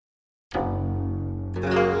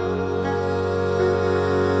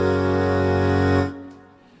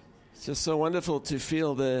It's just so wonderful to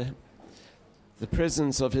feel the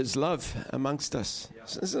presence of His love amongst us.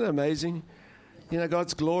 Isn't it amazing? You know,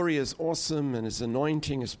 God's glory is awesome, and His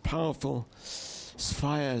anointing is powerful. His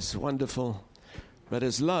fire is wonderful. But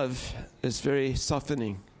His love is very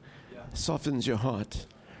softening. Softens your heart,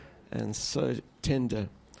 and so tender.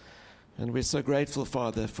 And we're so grateful,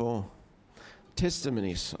 Father, for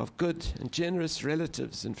testimonies of good and generous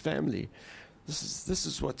relatives and family. This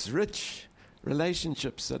is what's rich.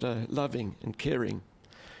 Relationships that are loving and caring.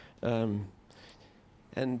 And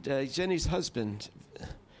Jenny's husband,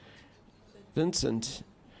 Vincent,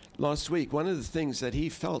 last week, one of the things that he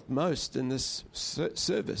felt most in this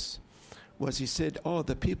service was he said,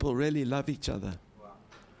 the people really love each other. Wow.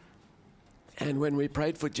 And when we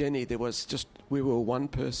prayed for Jenny, we were one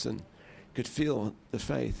person, could feel the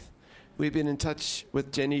faith. We've been in touch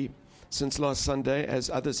with Jenny since last Sunday, as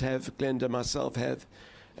others have, Glenda, myself have,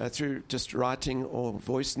 through just writing or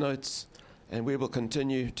voice notes, and we will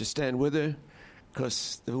continue to stand with her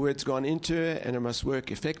because the word's gone into her and it must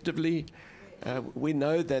work effectively. We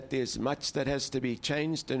know that there's much that has to be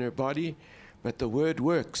changed in her body, but the word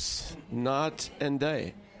works night and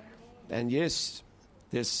day. And yes,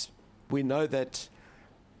 we know that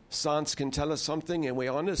science can tell us something, and we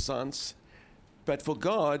honor science, but for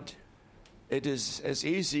God, it is as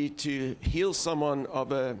easy to heal someone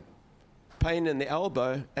of a pain in the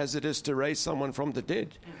elbow as it is to raise someone from the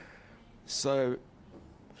dead. So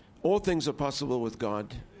all things are possible with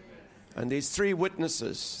God. And there's three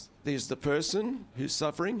witnesses. There's the person who's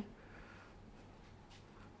suffering.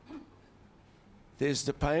 There's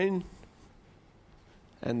the pain.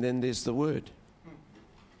 And then there's the word.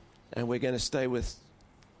 And we're going to stay with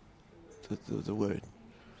the word.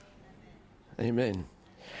 Amen.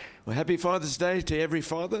 Well, happy Father's Day to every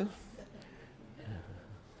father.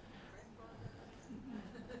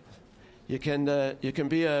 You can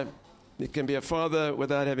be a father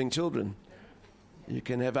without having children. You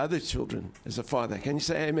can have other children as a father. Can you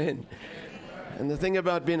say amen? And the thing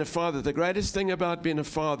about being a father, the greatest thing about being a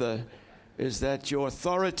father is that your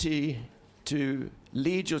authority to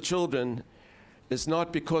lead your children is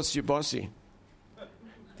not because you're bossy.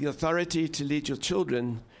 The authority to lead your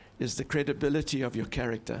children is the credibility of your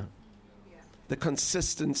character, the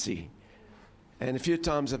consistency. And a few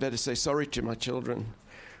times I've had to say sorry to my children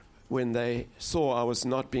when they saw I was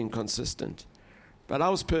not being consistent. But I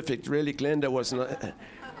was perfect, really. Glenda was not.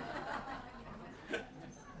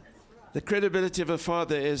 The credibility of a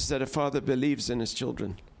father is that a father believes in his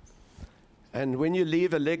children. And when you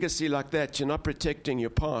leave a legacy like that, you're not protecting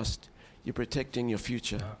your past, you're protecting your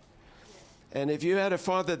future. And if you had a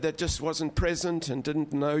father that just wasn't present and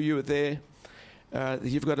didn't know you were there,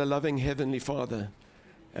 you've got a loving heavenly Father.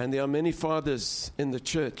 And there are many fathers in the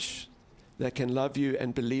church that can love you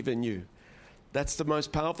and believe in you. That's the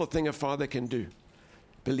most powerful thing a father can do,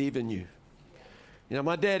 believe in you. You know,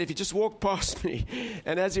 my dad, if he just walked past me,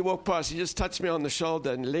 and as he walked past, he just touched me on the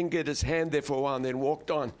shoulder and lingered his hand there for a while and then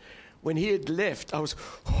walked on. When he had left, I was,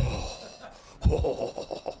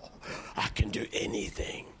 I can do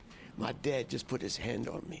anything. My dad just put his hand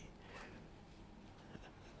on me.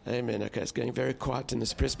 Amen. Okay, it's getting very quiet in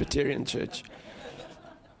this Presbyterian church.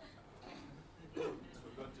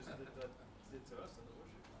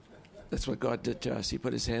 That's what God did to us. He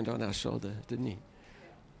put his hand on our shoulder, didn't he?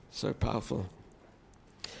 So powerful.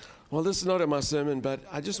 Well, this is not in my sermon, but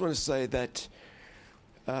I just want to say that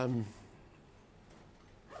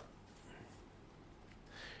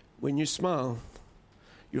when you smile,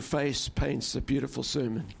 your face paints a beautiful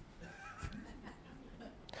sermon.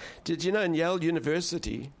 Did you know in Yale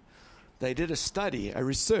University, they did a study, a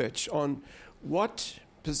research on what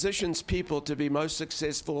positions people to be most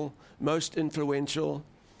successful, most influential,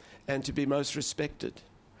 and to be most respected.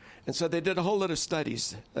 And so they did a whole lot of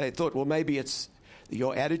studies. They thought, well, maybe it's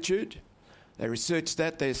your attitude. They researched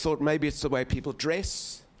that. They thought maybe it's the way people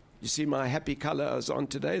dress. You see my happy color I was on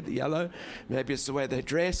today, the yellow. Maybe it's the way they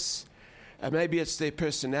dress. Maybe it's their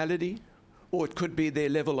personality. Or it could be their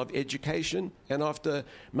level of education. And after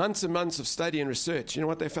months and months of study and research, you know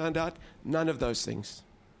what they found out? None of those things.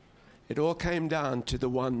 It all came down to the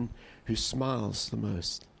one who smiles the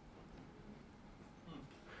most.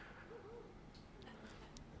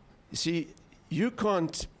 You see, you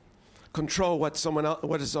can't control what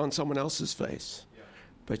is on someone else's face,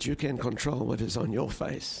 but you can control what is on your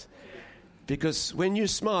face. Because when you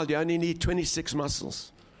smile, you only need 26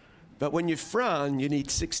 muscles. But when you frown, you need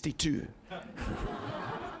 62.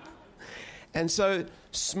 And so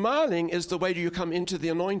smiling is the way you come into the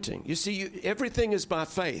anointing. You see, everything is by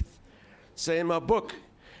faith. So in my book,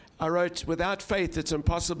 I wrote, without faith, it's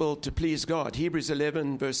impossible to please God. Hebrews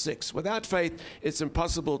 11, verse 6. Without faith, it's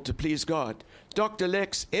impossible to please God. Dr.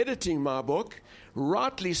 Lex, editing my book,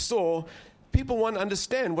 rightly saw people want to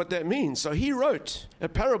understand what that means. So he wrote a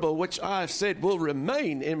parable, which I've said will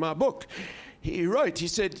remain in my book. He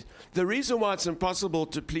said, the reason why it's impossible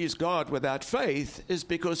to please God without faith is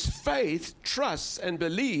because faith trusts and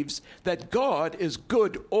believes that God is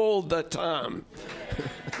good all the time.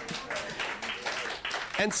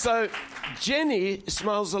 And so Jenny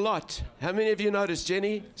smiles a lot. How many of you notice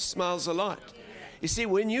Jenny smiles a lot? You see,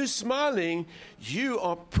 when you're smiling, you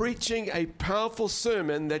are preaching a powerful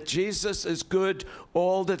sermon that Jesus is good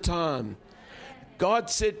all the time.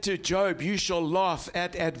 God said to Job, you shall laugh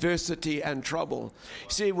at adversity and trouble.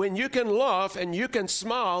 See, when you can laugh and you can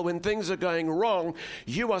smile when things are going wrong,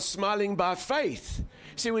 you are smiling by faith.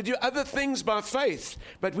 See, we do other things by faith,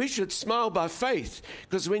 but we should smile by faith.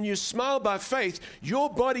 Because when you smile by faith,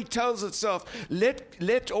 your body tells itself,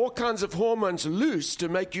 let all kinds of hormones loose to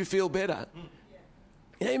make you feel better.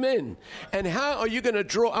 Amen. And how are you going to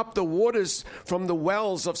draw up the waters from the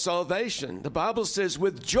wells of salvation? The Bible says,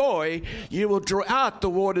 with joy, you will draw out the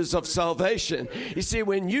waters of salvation. You see,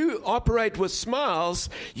 when you operate with smiles,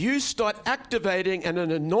 you start activating an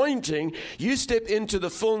anointing. You step into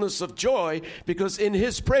the fullness of joy, because in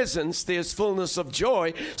His presence, there's fullness of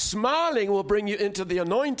joy. Smiling will bring you into the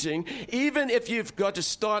anointing, even if you've got to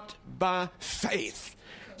start by faith.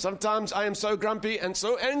 Sometimes I am so grumpy and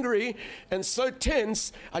so angry and so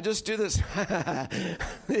tense, I just do this.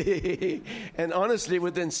 And honestly,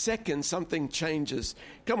 within seconds, something changes.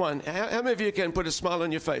 Come on, how many of you can put a smile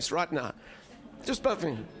on your face right now? Just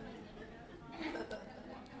puffing.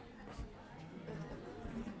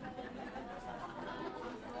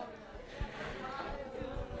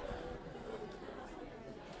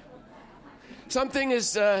 Something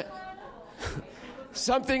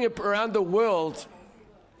around the world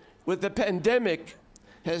with the pandemic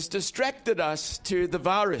has distracted us to the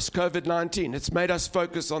virus, COVID-19. It's made us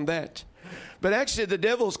focus on that. But actually, the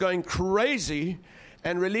devil's going crazy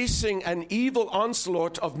and releasing an evil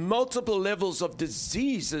onslaught of multiple levels of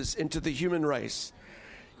diseases into the human race.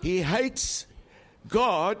 He hates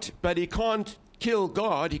God, but he can't kill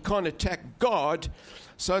God. He can't attack God.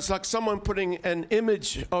 So it's like someone putting an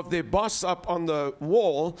image of their boss up on the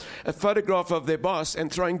wall, a photograph of their boss,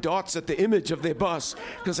 and throwing darts at the image of their boss,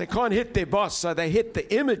 because they can't hit their boss, so they hit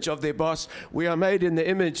the image of their boss. We are made in the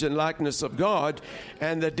image and likeness of God,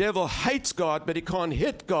 and the devil hates God, but he can't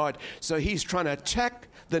hit God, so he's trying to attack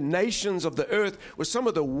the nations of the earth with some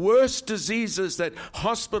of the worst diseases that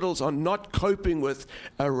hospitals are not coping with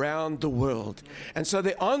around the world. And so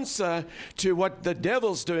the answer to what the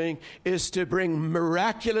devil's doing is to bring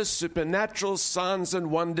miraculous, supernatural signs and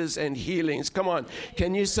wonders and healings. Come on,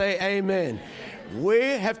 can you say amen? We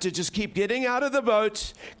have to just keep getting out of the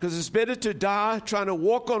boat, because it's better to die trying to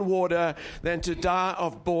walk on water than to die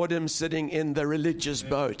of boredom sitting in the religious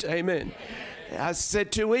boat. Amen. I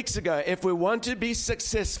said 2 weeks ago, if we want to be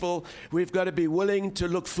successful, we've got to be willing to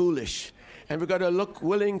look foolish. And we've got to look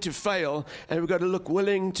willing to fail. And we've got to look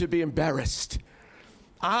willing to be embarrassed.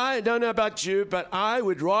 I don't know about you, but I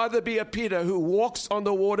would rather be a Peter who walks on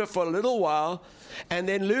the water for a little while and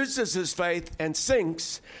then loses his faith and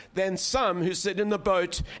sinks, than some who sit in the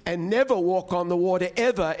boat and never walk on the water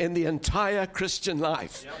ever in the entire Christian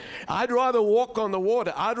life. Yep. I'd rather walk on the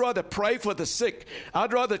water. I'd rather pray for the sick.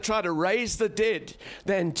 I'd rather try to raise the dead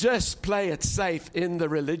than just play it safe in the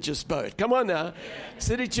religious boat. Come on now.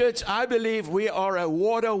 City Church, I believe we are a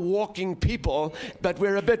water-walking people, but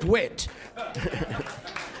we're a bit wet.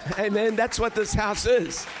 Amen. That's what this house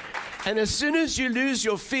is. And as soon as you lose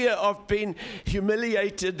your fear of being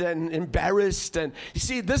humiliated and embarrassed, and you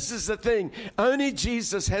see, this is the thing. Only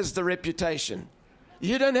Jesus has the reputation.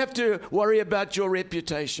 You don't have to worry about your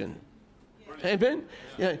reputation. Amen?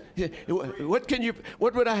 Yeah.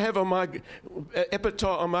 What would I have on my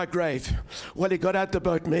epitaph on my grave? Well, he got out the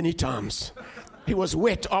boat many times. He was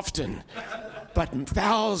wet often. But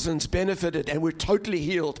thousands benefited and were totally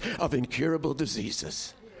healed of incurable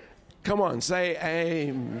diseases. Come on, say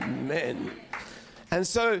amen. And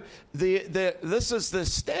so this is the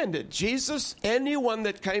standard. Jesus, anyone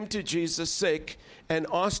that came to Jesus sick and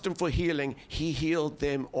asked him for healing, he healed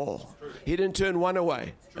them all. He didn't turn one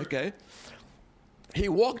away, okay? He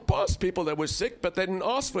walked past people that were sick, but they didn't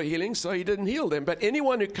ask for healing, so he didn't heal them. But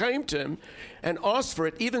anyone who came to him and asked for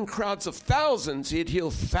it, even crowds of thousands, he'd heal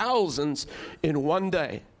thousands in one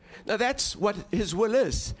day. Now, that's what his will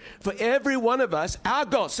is. For every one of us, our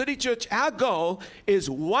goal, City Church, our goal is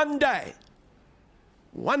one day.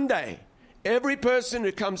 One day. Every person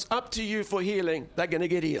who comes up to you for healing, they're going to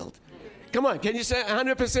get healed. Come on, can you say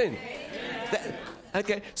 100%?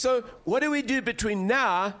 Okay, so what do we do between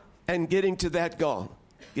now and getting to that goal?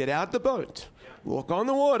 Get out the boat, walk on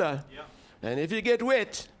the water, and if you get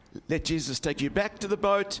wet, let Jesus take you back to the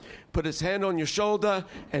boat, put his hand on your shoulder,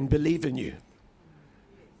 and believe in you.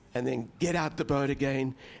 And then get out the boat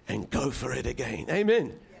again and go for it again.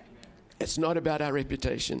 Amen. It's not about our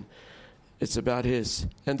reputation. It's about his.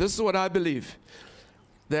 And this is what I believe,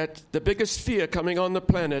 that the biggest fear coming on the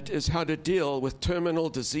planet is how to deal with terminal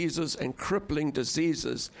diseases and crippling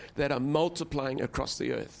diseases that are multiplying across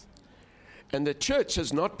the earth. And the church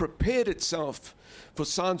has not prepared itself for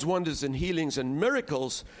signs, wonders, and healings and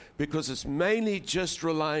miracles because it's mainly just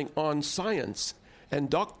relying on science and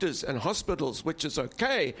doctors and hospitals, which is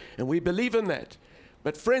okay, and we believe in that.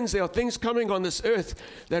 But friends, there are things coming on this earth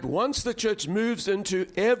that once the church moves into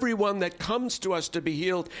everyone that comes to us to be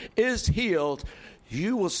healed is healed,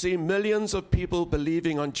 you will see millions of people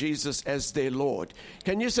believing on Jesus as their Lord.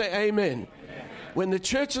 Can you say amen? Amen. When the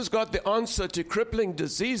church has got the answer to crippling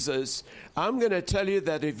diseases, I'm going to tell you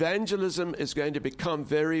that evangelism is going to become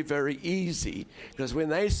very, very easy. Because when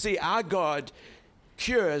they see our God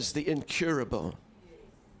cures the incurable.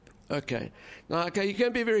 Okay. Now, you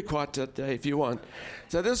can be very quiet today if you want.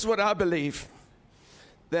 So this is what I believe,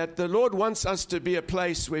 that the Lord wants us to be a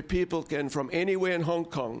place where people can, from anywhere in Hong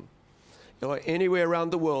Kong or anywhere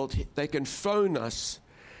around the world, they can phone us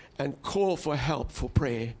and call for help, for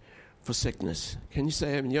prayer, for sickness. Can you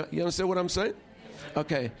say amen? You understand what I'm saying?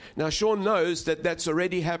 Okay. Now, Sean knows that that's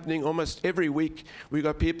already happening almost every week. We've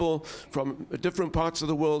got people from different parts of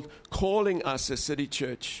the world calling us as City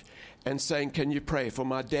Church and saying, can you pray for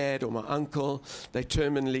my dad or my uncle? They're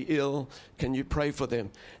terminally ill. Can you pray for them?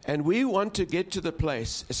 And we want to get to the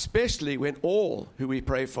place, especially when all who we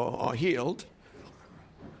pray for are healed.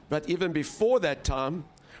 But even before that time,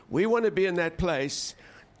 we want to be in that place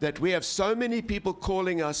that we have so many people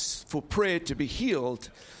calling us for prayer to be healed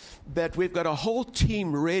that we've got a whole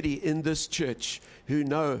team ready in this church who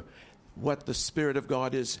know what the Spirit of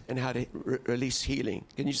God is and how to release healing.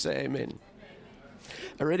 Can you say amen?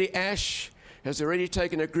 Already Ash has already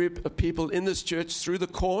taken a group of people in this church through the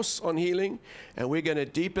course on healing, and we're going to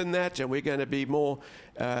deepen that, and we're going to be more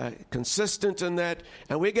consistent in that,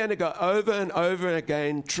 and we're going to go over and over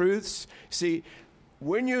again truths. See,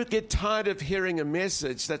 when you get tired of hearing a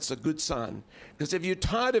message, that's a good sign, because if you're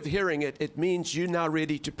tired of hearing it, it means you're now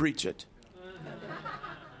ready to preach it.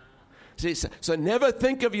 See, so never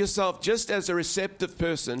think of yourself just as a receptive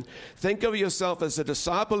person. Think of yourself as a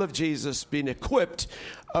disciple of Jesus, being equipped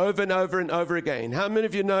over and over and over again. How many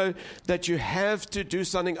of you know that you have to do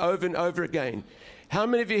something over and over again? How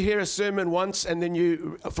many of you hear a sermon once and then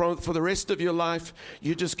you, for the rest of your life,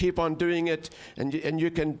 you just keep on doing it and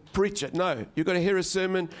you can preach it? No, you've got to hear a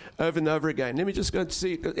sermon over and over again. Let me just go and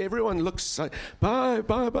see. Everyone looks like,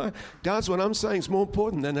 bye. Guys, what I'm saying is more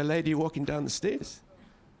important than a lady walking down the stairs.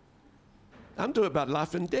 I'm talking about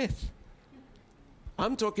life and death.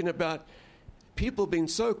 I'm talking about people being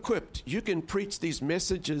so equipped, you can preach these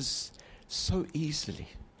messages so easily.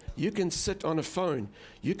 You can sit on a phone.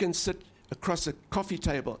 You can sit across a coffee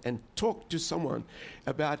table and talk to someone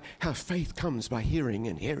about how faith comes by hearing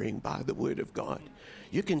and hearing by the Word of God.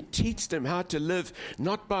 You can teach them how to live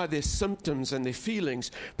not by their symptoms and their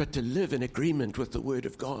feelings, but to live in agreement with the Word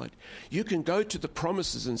of God. You can go to the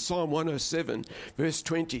promises in Psalm 107, verse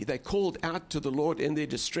 20. They called out to the Lord in their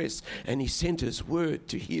distress, and He sent His Word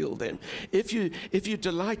to heal them. If you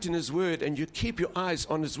delight in His Word and you keep your eyes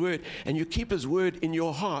on His Word and you keep His Word in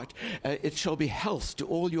your heart, it shall be health to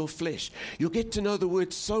all your flesh. You'll get to know the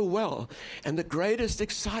Word so well, and the greatest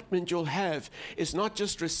excitement you'll have is not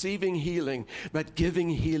just receiving healing, but giving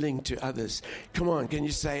healing to others. Come on, can you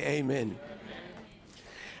say amen?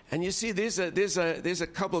 And you see, there's a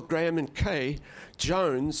couple, Graham and Kay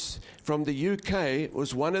Jones from the UK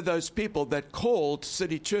was one of those people that called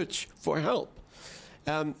City Church for help,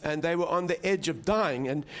 and they were on the edge of dying,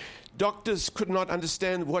 and doctors could not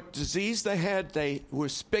understand what disease they had. They were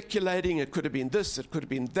speculating. It could have been this, it could have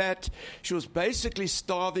been that. She was basically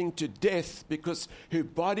starving to death because her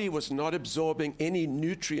body was not absorbing any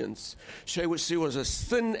nutrients. She was as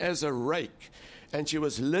thin as a rake, and she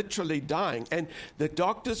was literally dying. And the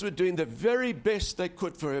doctors were doing the very best they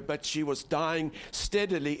could for her, but she was dying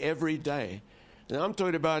steadily every day. And I'm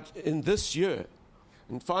talking about in this year.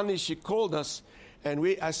 And finally she called us,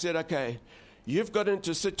 and I said, okay, you've got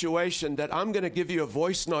into a situation that I'm going to give you a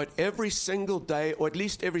voice note every single day, or at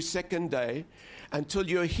least every second day, until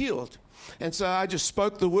you're healed. And so I just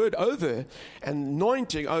spoke the word over her, and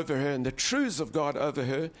anointing over her, and the truths of God over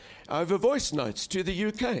her, over voice notes to the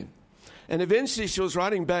UK. And eventually she was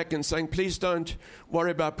writing back and saying, please don't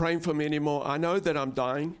worry about praying for me anymore. I know that I'm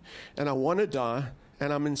dying and I want to die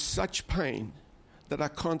and I'm in such pain that I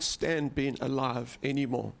can't stand being alive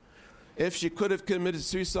anymore. If she could have committed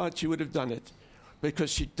suicide, she would have done it because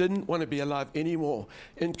she didn't want to be alive anymore.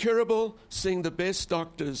 Incurable, seeing the best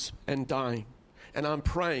doctors and dying. And I'm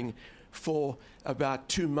praying for about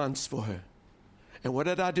 2 months for her. And what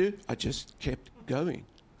did I do? I just kept going.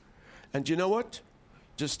 And you know what?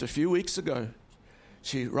 Just a few weeks ago,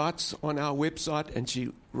 she writes on our website and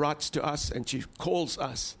she writes to us and she calls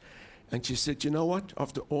us. And she said, you know what?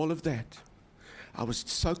 After all of that, I was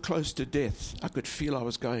so close to death, I could feel I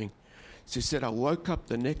was going. She said, I woke up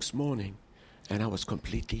the next morning and I was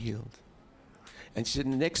completely healed. And she said,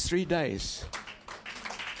 in the next 3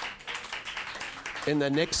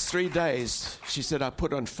 days, she said, I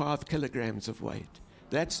put on 5 kilograms of weight.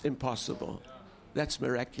 That's impossible. That's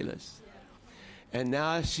miraculous. And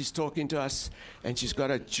now she's talking to us, and she's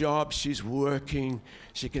got a job, she's working,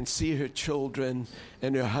 she can see her children,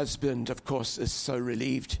 and her husband, of course, is so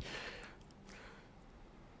relieved.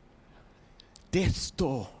 Death's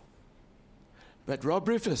door. But Rob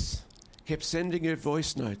Rufus kept sending her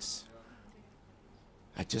voice notes.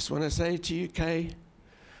 I just want to say to you, Kay,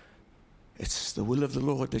 it's the will of the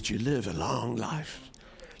Lord that you live a long life,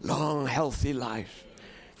 long, healthy life.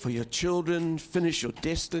 For your children, finish your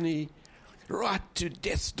destiny. Right to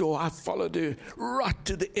death's door, I followed her right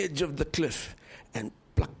to the edge of the cliff and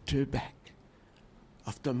plucked her back.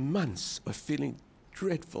 After months of feeling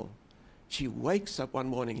dreadful, she wakes up one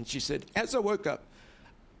morning and she said, as I woke up,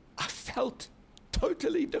 I felt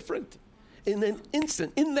totally different. In an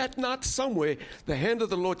instant, in that night somewhere, the hand of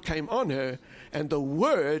the Lord came on her and the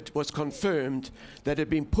word was confirmed that had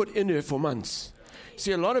been put in her for months.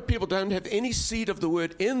 See, a lot of people don't have any seed of the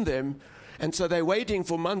word in them, and so they're waiting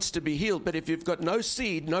for months to be healed. But if you've got no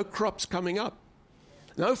seed, no crops coming up.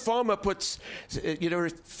 No farmer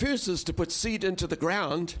refuses to put seed into the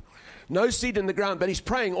ground. No seed in the ground, but he's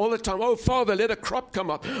praying all the time. Oh, Father, let a crop come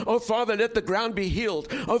up. Oh, Father, let the ground be healed.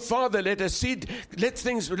 Oh, Father, let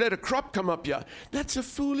a crop come up here. That's a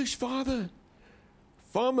foolish farmer.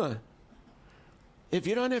 If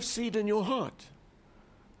you don't have seed in your heart,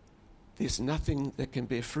 there's nothing that can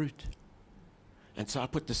bear fruit. And so I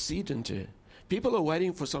put the seed into it. People are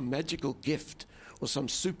waiting for some magical gift or some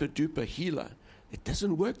super duper healer. It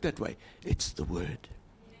doesn't work that way. It's the word.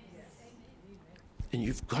 And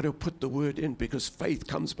you've got to put the word in because faith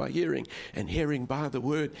comes by hearing and hearing by the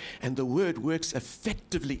word. And the word works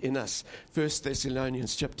effectively in us. 1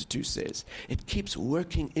 Thessalonians chapter 2 says. It keeps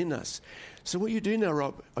working in us. So what are you doing now,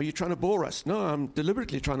 Rob? Are you trying to bore us? No, I'm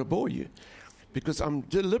deliberately trying to bore you. Because I'm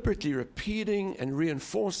deliberately repeating and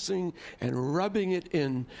reinforcing and rubbing it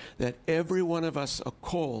in that every one of us are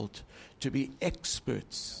called to be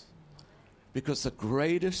experts. Because the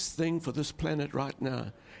greatest thing for this planet right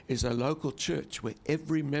now is a local church where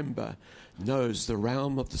every member knows the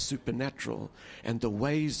realm of the supernatural and the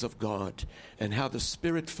ways of God and how the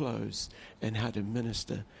Spirit flows and how to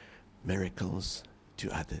minister miracles to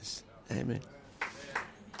others. Amen.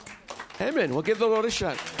 Amen. We'll give the Lord a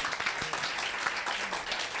shout.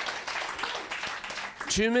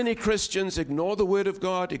 Too many Christians ignore the Word of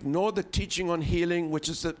God, ignore the teaching on healing, which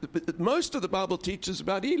is most of the Bible teaches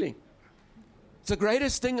about healing. It's the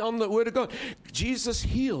greatest thing on the Word of God. Jesus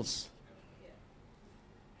heals.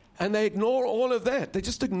 And they ignore all of that. They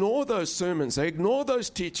just ignore those sermons. They ignore those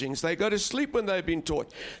teachings. They go to sleep when they've been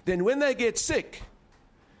taught. Then when they get sick,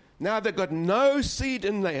 now they've got no seed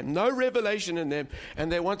in them, no revelation in them,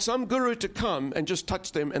 and they want some guru to come and just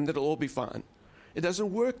touch them and it'll all be fine. It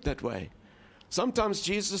doesn't work that way. Sometimes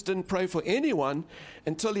Jesus didn't pray for anyone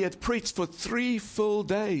until he had preached for 3 full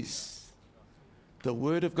days. The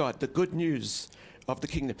word of God, the good news of the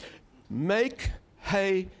kingdom. Make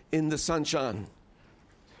hay in the sunshine.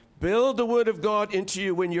 Build the word of God into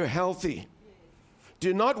you when you're healthy.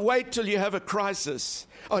 Do not wait till you have a crisis.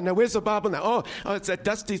 Oh, now where's the Bible now? Oh, it's that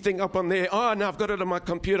dusty thing up on there. Oh, now I've got it on my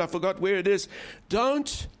computer. I forgot where it is.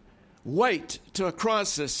 Don't wait to a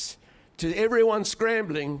crisis, to everyone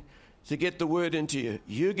scrambling to get the word into you.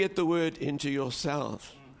 You get the word into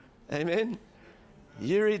yourself. Amen?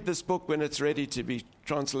 You read this book when it's ready to be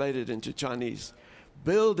translated into Chinese.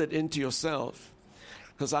 Build it into yourself.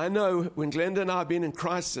 Because I know when Glenda and I have been in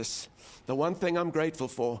crisis, the one thing I'm grateful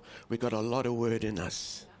for, we got a lot of word in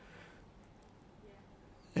us.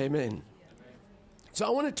 Amen. So I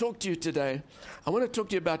want to talk to you today. I want to talk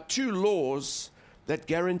to you about 2 laws that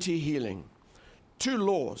guarantee healing. 2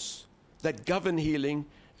 laws that govern healing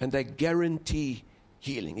and they guarantee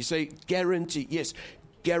healing. You say guarantee. Yes,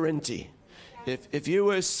 guarantee. If you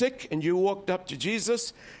were sick and you walked up to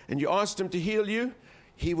Jesus and you asked him to heal you,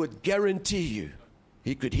 he would guarantee you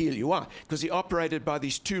he could heal you. Why? Because he operated by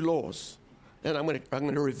these two laws. And I'm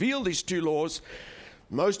going to reveal these two laws.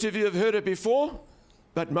 Most of you have heard it before,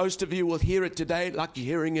 but most of you will hear it today like you're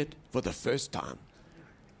hearing it for the first time.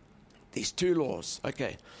 These two laws.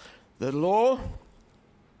 Okay. The law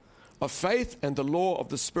of faith and the law of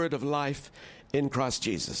the Spirit of life in Christ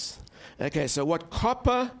Jesus. Okay, so what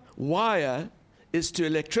copper wire is to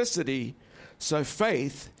electricity, so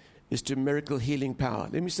faith is to miracle healing power.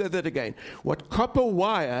 Let me say that again. What copper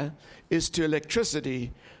wire is to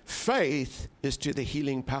electricity, faith is to the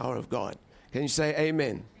healing power of God. Can you say amen?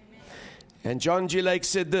 Amen. And John G. Lake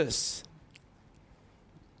said this.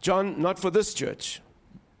 John, not for this church,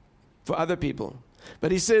 for other people.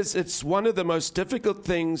 But he says it's one of the most difficult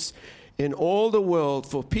things in all the world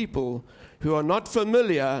for people who are not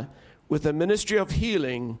familiar with the ministry of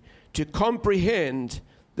healing to comprehend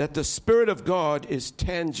that the Spirit of God is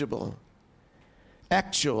tangible,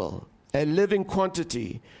 actual, a living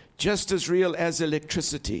quantity, just as real as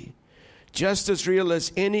electricity, just as real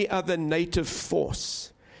as any other native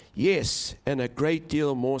force. Yes, and a great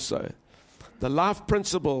deal more so. The life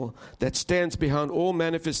principle that stands behind all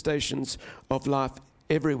manifestations of life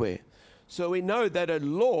everywhere. So we know that a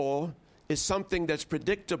law is something that's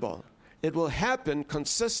predictable. It will happen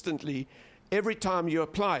consistently every time you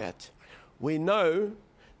apply it. We know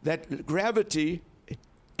that gravity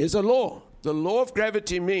is a law. The law of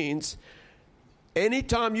gravity means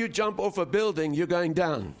anytime you jump off a building, you're going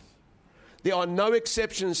down. There are no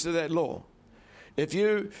exceptions to that law.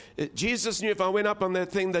 Jesus knew if I went up on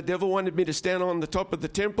that thing, the devil wanted me to stand on the top of the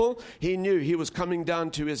temple, he knew he was coming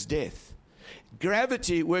down to his death.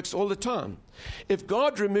 Gravity works all the time. If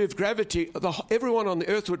God removed gravity, everyone on the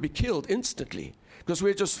earth would be killed instantly because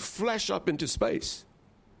we'd just flash up into space.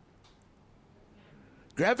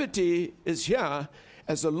 Gravity is here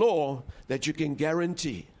as a law that you can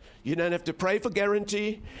guarantee. You don't have to pray for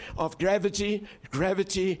guarantee of gravity.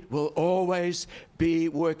 Gravity will always be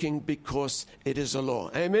working because it is a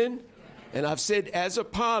law. Amen? And I've said as a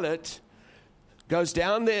pilot goes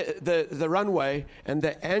down the runway and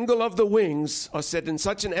the angle of the wings are set in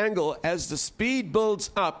such an angle as the speed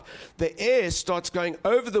builds up, the air starts going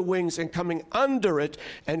over the wings and coming under it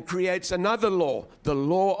and creates another law, the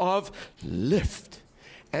law of lift.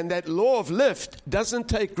 And that law of lift doesn't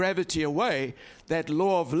take gravity away. That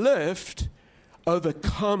law of lift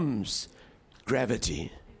overcomes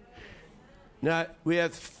gravity. Now, we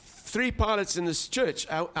have 3 pilots in this church.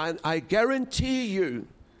 I guarantee you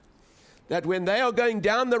that when they are going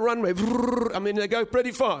down the runway, they go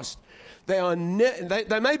pretty fast. They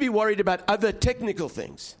may be worried about other technical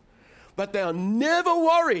things, but they are never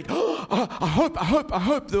worried. I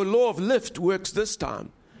hope the law of lift works this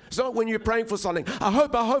time. It's not when you're praying for something, I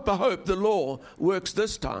hope the law works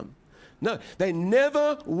this time. No, they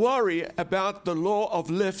never worry about the law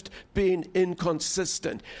of lift being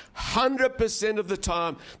inconsistent. 100% of the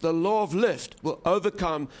time, the law of lift will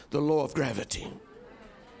overcome the law of gravity.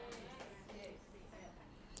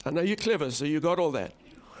 I know you're clever, so you got all that.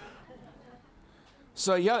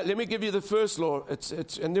 So let me give you the first law.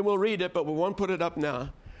 And then we'll read it, but we won't put it up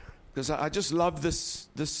now because I just love this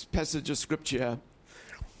passage of scripture.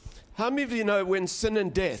 How many of you know when did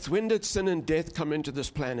sin and death come into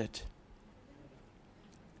this planet?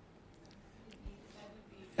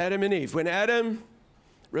 Adam and Eve. When Adam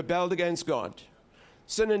rebelled against God.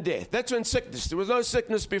 Sin and death. That's when sickness. There was no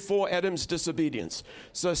sickness before Adam's disobedience.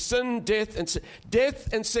 So sin, death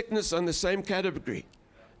and sickness are in the same category.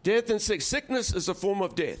 Death and sickness is a form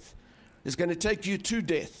of death. It's going to take you to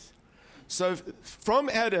death. So from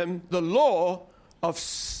Adam, the law of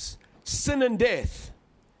sin and death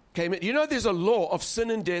came in. You know there's a law of sin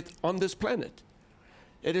and death on this planet.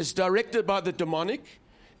 It is directed by the demonic.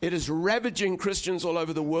 It is ravaging Christians all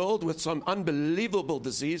over the world with some unbelievable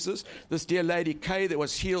diseases. This dear lady Kay that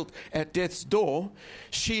was healed at death's door,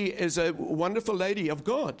 she is a wonderful lady of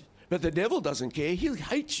God. But the devil doesn't care. He'll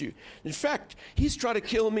hate you. In fact, he's tried to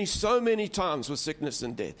kill me so many times with sickness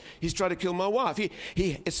and death. He's tried to kill my wife.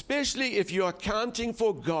 He especially if you're accounting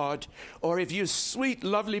for God, or if you're a sweet,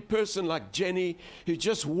 lovely person like Jenny who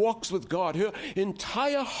just walks with God. Her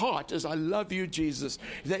entire heart is, I love you, Jesus.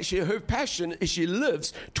 Her passion is she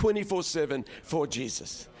lives 24/7 for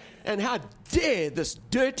Jesus. And how dare this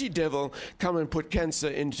dirty devil come and put cancer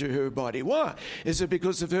into her body? Why? Is it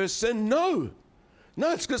because of her sin? No.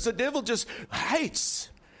 No, it's because the devil just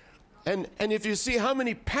hates And if you see how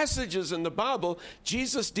many passages in the Bible,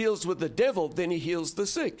 Jesus deals with the devil, then he heals the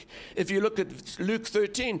sick. If you look at Luke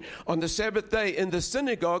 13, on the Sabbath day in the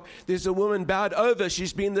synagogue, there's a woman bowed over.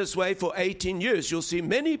 She's been this way for 18 years. You'll see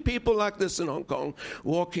many people like this in Hong Kong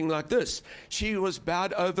walking like this. She was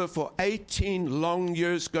bowed over for 18 long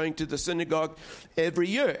years, going to the synagogue every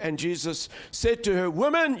year. And Jesus said to her,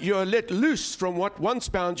 "Woman, you're let loose from what once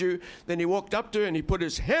bound you." Then he walked up to her and he put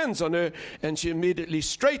his hands on her, and she immediately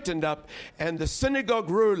straightened up. And the synagogue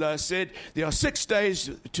ruler said, "There are 6 days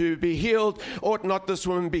to be healed. Ought not this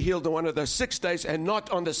woman be healed on one of those 6 days and not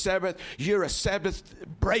on the Sabbath? You're a Sabbath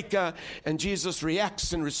breaker." And Jesus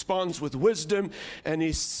reacts and responds with wisdom. And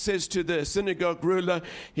he says to the synagogue ruler,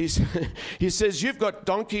 he says, "You've got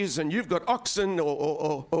donkeys and you've got oxen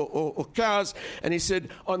or cows." And he said,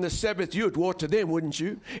 "On the Sabbath you would water them, wouldn't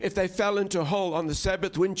you? If they fell into a hole on the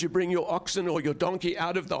Sabbath, wouldn't you bring your oxen or your donkey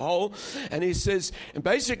out of the hole?" And he says, and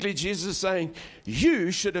basically Jesus is saying,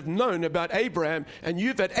 you should have known about Abraham, and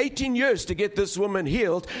you've had 18 years to get this woman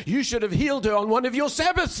healed. You should have healed her on one of your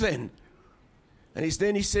Sabbaths then. And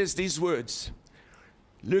then he says these words.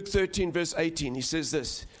 Luke 13 verse 18, he says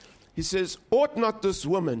this. He says, "Ought not this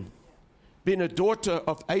woman, being a daughter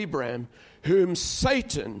of Abraham, whom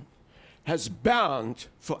Satan has bound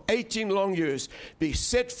for 18 long years, be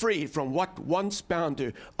set free from what once bound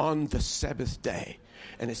her on the Sabbath day?"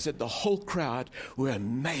 And it said the whole crowd were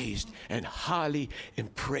amazed and highly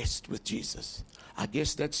impressed with Jesus. I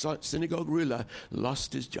guess that synagogue ruler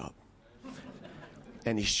lost his job.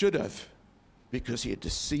 And he should have, because he had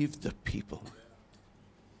deceived the people.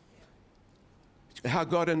 How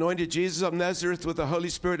God anointed Jesus of Nazareth with the Holy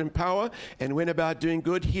Spirit and power, and went about doing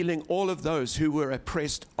good, healing all of those who were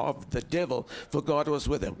oppressed of the devil, for God was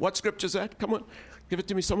with him. What scripture is that? Come on, give it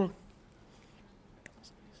to me, someone.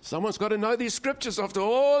 Someone's got to know these scriptures after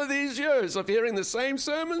all of these years of hearing the same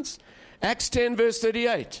sermons. Acts 10 verse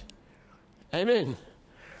 38. Amen.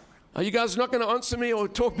 Are you guys not going to answer me or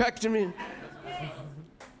talk back to me?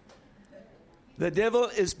 The devil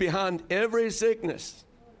is behind every sickness.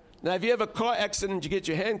 Now, if you have a car accident, you get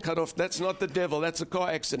your hand cut off, that's not the devil, that's a car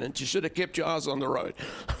accident. You should have kept your eyes on the road.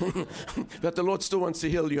 But the Lord still wants to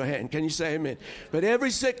heal your hand. Can you say amen? But every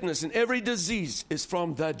sickness and every disease is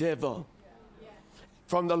from the devil.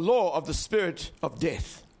 From the law of the spirit of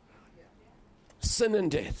death. Sin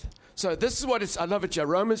and death. So this is what I love it here.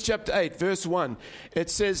 Romans chapter 8, verse 1. It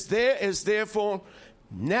says, "There is therefore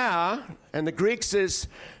now," and the Greek says,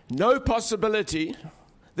 "no possibility."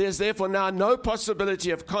 There's therefore now no possibility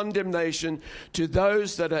of condemnation to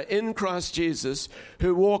those that are in Christ Jesus,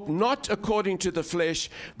 who walk not according to the flesh,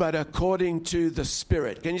 but according to the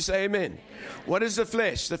Spirit. Can you say amen? What is the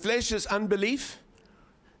flesh? The flesh is unbelief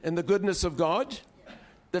in the goodness of God.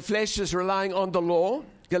 The flesh is relying on the law.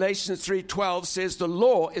 Galatians 3:12 says the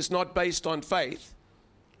law is not based on faith.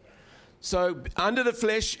 So under the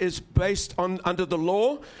flesh is based on under the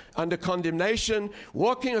law, under condemnation.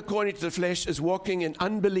 Walking according to the flesh is walking in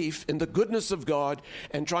unbelief in the goodness of God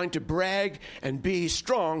and trying to brag and be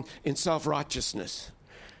strong in self-righteousness.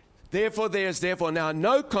 Therefore, there is therefore now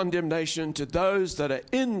no condemnation to those that are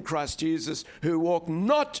in Christ Jesus, who walk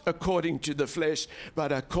not according to the flesh,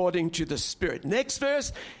 but according to the Spirit. Next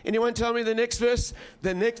verse. Anyone tell me the next verse?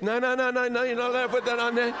 The next. No. You're not allowed to put that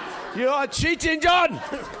on there. You are cheating, John.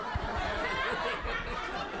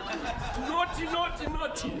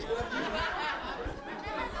 Naughty.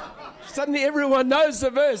 Suddenly everyone knows the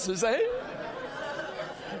verses, eh?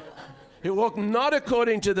 Who walk not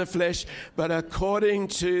according to the flesh, but according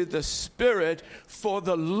to the Spirit. For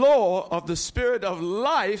the law of the Spirit of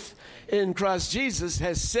life in Christ Jesus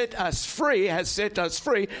has set us free,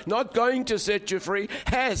 not going to set you free,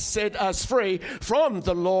 has set us free from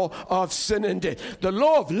the law of sin and death. The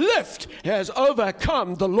law of lift has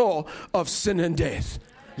overcome the law of sin and death.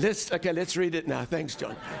 Let's read it now. Thanks,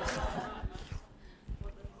 John.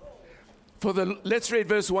 Let's read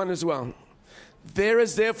verse 1 as well. There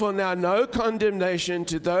is therefore now no condemnation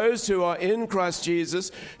to those who are in Christ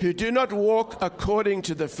Jesus, who do not walk according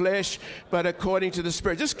to the flesh, but according to the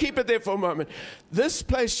Spirit. Just keep it there for a moment. This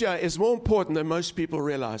place here is more important than most people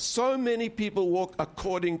realize. So many people walk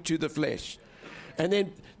according to the flesh.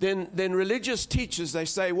 And then religious teachers, they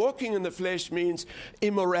say walking in the flesh means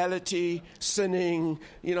immorality, sinning,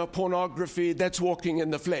 pornography. That's walking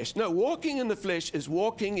in the flesh. No, walking in the flesh is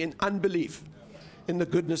walking in unbelief in the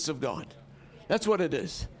goodness of God. That's what it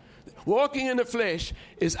is. Walking in the flesh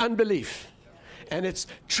is unbelief. And it's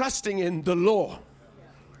trusting in the law.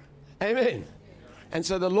 Amen. And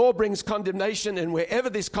so the law brings condemnation, and wherever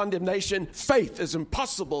there's condemnation, faith is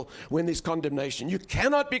impossible when there's condemnation. You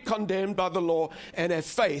cannot be condemned by the law and have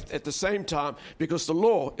faith at the same time, because the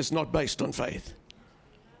law is not based on faith.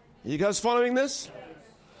 You guys following this?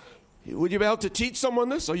 Would you be able to teach someone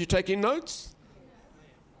this? Are you taking notes?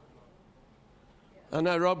 I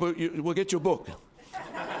know, Rob, we'll get your book.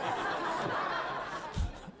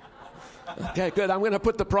 Okay, good. I'm going to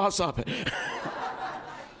put the price up.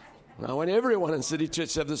 I want everyone in City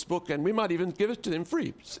Church to have this book, and we might even give it to them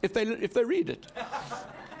free if they read it.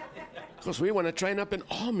 Because we want to train up an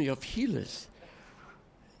army of healers.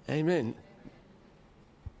 Amen.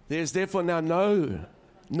 There's therefore now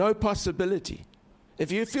no possibility.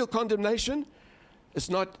 If you feel condemnation, it's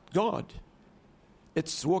not God.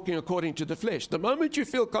 It's walking according to the flesh. The moment you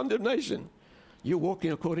feel condemnation, you're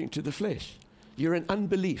walking according to the flesh. You're in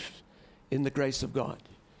unbelief in the grace of God.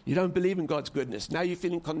 You don't believe in God's goodness. Now you're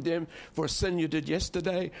feeling condemned for a sin you did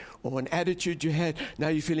yesterday or an attitude you had. Now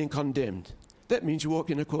you're feeling condemned. That means you're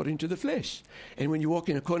walking according to the flesh. And when you're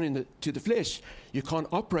walking according to the flesh, you can't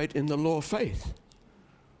operate in the law of faith.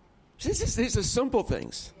 These are simple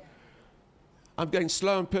things. I'm going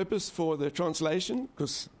slow on purpose for the translation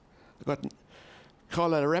because I've got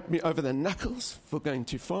Carla to wrap me over the knuckles for going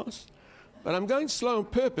too fast. But I'm going slow on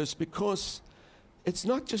purpose because it's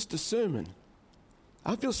not just a sermon.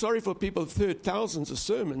 I feel sorry for people who've heard thousands of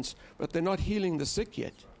sermons, but they're not healing the sick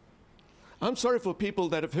yet. I'm sorry for people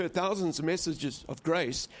that have heard thousands of messages of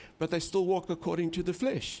grace, but they still walk according to the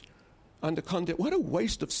flesh, under content. What a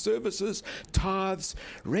waste of services, tithes,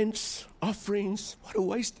 rents, offerings. What a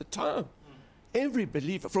waste of time. Every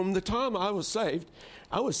believer, from the time I was saved,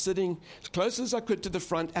 I was sitting as close as I could to the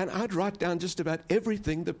front, and I'd write down just about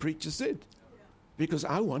everything the preacher said, because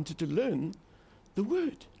I wanted to learn the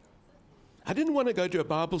word. I didn't want to go to a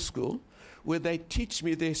Bible school where they teach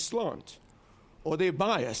me their slant or their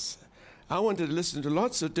bias. I wanted to listen to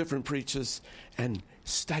lots of different preachers and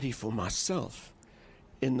study for myself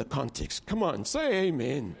in the context. Come on, say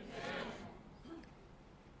amen.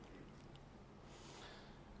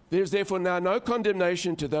 There's therefore now no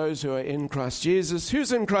condemnation to those who are in Christ Jesus.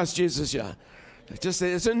 Who's in Christ Jesus here? Just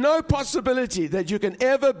there's no possibility that you can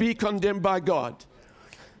ever be condemned by God.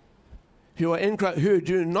 Who are in Christ, who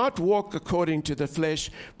do not walk according to the flesh,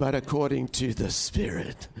 but according to the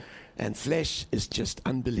Spirit. And flesh is just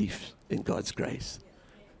unbelief in God's grace.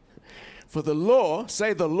 For the law,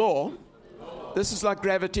 say the law, this is like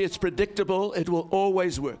gravity, it's predictable, it will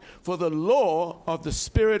always work. For the law of the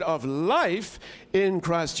Spirit of life in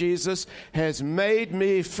Christ Jesus has made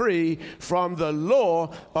me free from the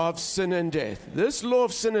law of sin and death. This law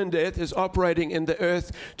of sin and death is operating in the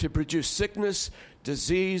earth to produce sickness,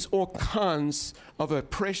 disease, all kinds of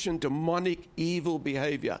oppression, demonic, evil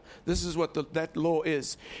behavior. This is what that law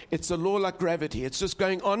is. It's a law like gravity. It's just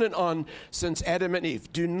going on and on since Adam and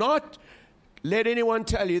Eve. Do not let anyone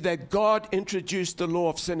tell you that God introduced the law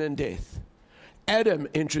of sin and death. Adam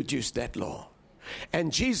introduced that law.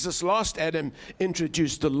 And Jesus, last Adam,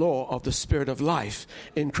 introduced the law of the Spirit of life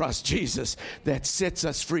in Christ Jesus that sets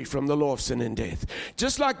us free from the law of sin and death.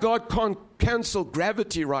 Just like God can't cancel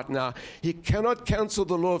gravity right now, He cannot cancel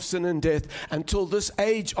the law of sin and death until this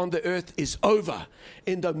age on the earth is over.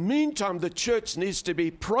 In the meantime, the church needs to be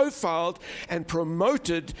profiled and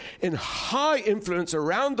promoted in high influence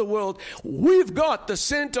around the world. We've got the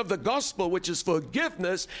scent of the gospel, which is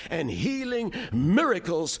forgiveness and healing,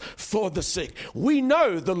 miracles for the sick. We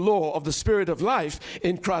know the law of the Spirit of life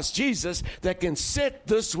in Christ Jesus that can set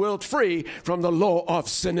this world free from the law of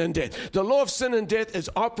sin and death. The law of sin and death is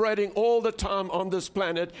operating all the time on this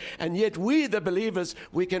planet, and yet we, the believers,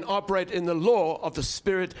 we can operate in the law of the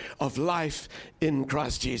Spirit of life in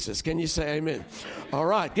Christ Jesus. Can you say amen? All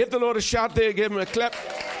right, give the Lord a shout there, give Him a clap.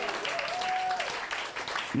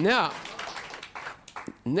 Now,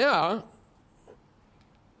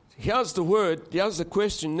 here's the word, here's the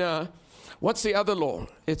question now. What's the other law?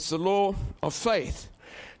 It's the law of faith.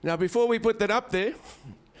 Now, before we put that up there,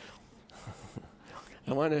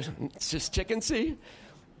 I want to just check and see.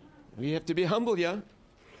 We have to be humble here.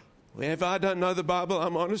 If I don't know the Bible,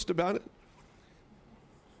 I'm honest about it.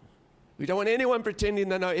 We don't want anyone pretending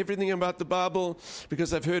they know everything about the Bible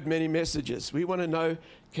because they've heard many messages. We want to know,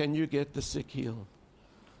 can you get the sick healed?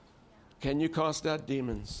 Can you cast out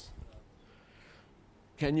demons?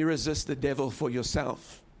 Can you resist the devil for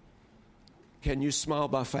yourself? Can you smile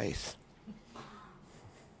by faith?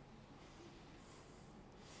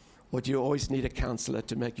 Or do you always need a counselor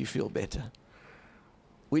to make you feel better?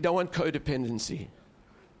 We don't want codependency.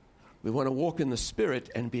 We want to walk in the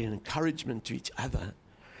Spirit and be an encouragement to each other.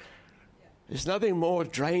 There's nothing more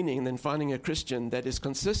draining than finding a Christian that is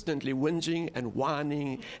consistently whinging and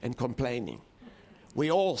whining and complaining.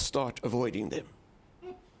 We all start avoiding them,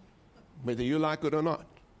 whether you like it or not.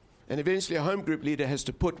 And eventually a home group leader has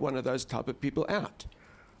to put one of those type of people out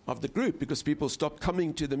of the group because people stop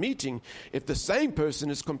coming to the meeting if the same person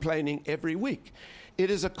is complaining every week. It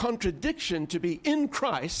is a contradiction to be in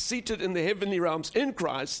Christ, seated in the heavenly realms in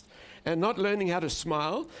Christ, and not learning how to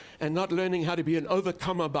smile and not learning how to be an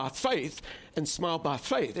overcomer by faith and smile by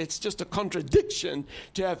faith. It's just a contradiction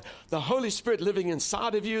to have the Holy Spirit living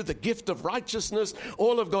inside of you, the gift of righteousness,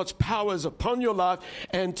 all of God's powers upon your life,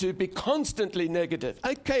 and to be constantly negative.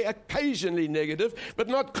 Okay, occasionally negative, but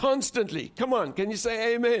not constantly. Come on, can you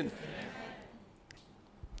say amen? Amen.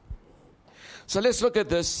 So let's look at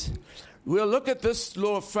this. We'll look at this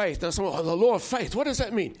law of faith. Now, the law of faith, what does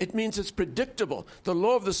that mean? It means it's predictable. The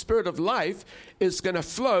law of the Spirit of life is going to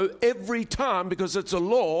flow every time because it's a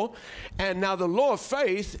law. And now the law of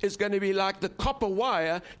faith is going to be like the copper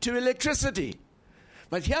wire to electricity.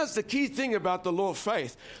 But here's the key thing about the law of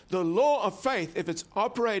faith. The law of faith, if it's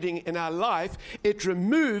operating in our life, it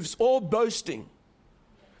removes all boasting.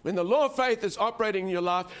 When the law of faith is operating in your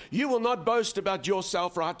life, you will not boast about your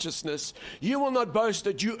self-righteousness. You will not boast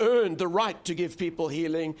that you earned the right to give people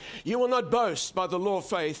healing. You will not boast by the law of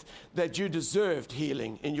faith that you deserved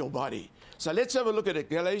healing in your body. So let's have a look at it.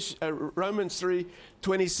 Romans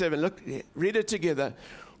 3:27. Look, read it together.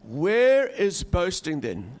 Where is boasting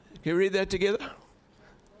then? Can you read that together?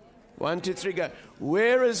 1, 2, 3, go.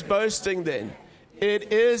 Where is boasting then?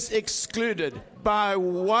 It is excluded. By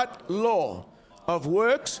what law? Of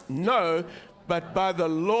works? No, but by the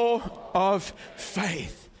law of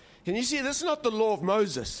faith. Can you see, this is not the law of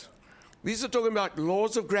Moses. These are talking about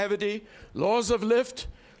laws of gravity, laws of lift,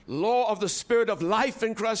 law of the Spirit of life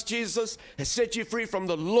in Christ Jesus has set you free from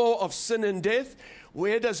the law of sin and death.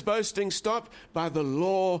 Where does boasting stop? By the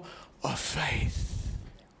law of faith.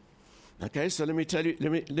 Okay, so let me tell you,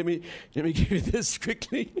 let me give you this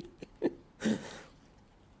quickly.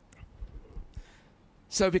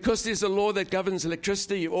 So because there's a law that governs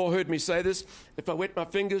electricity, you all heard me say this, if I wet my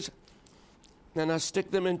fingers and I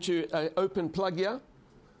stick them into an open plug here,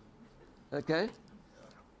 okay,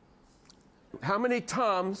 how many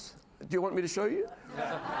times, do you want me to show you?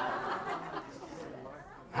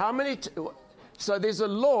 So there's a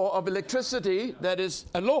law of electricity that is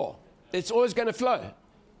a law. It's always going to flow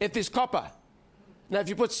if there's copper. Now if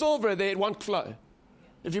you put silver there, it won't flow.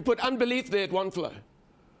 If you put unbelief there, it won't flow.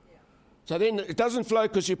 So then it doesn't flow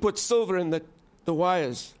because you put silver in the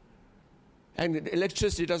wires. And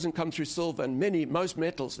electricity doesn't come through silver. And most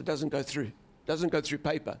metals, it doesn't go through. It doesn't go through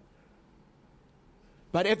paper.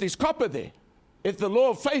 But if there's copper there, if the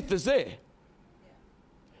law of faith is there,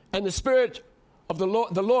 and the Spirit of the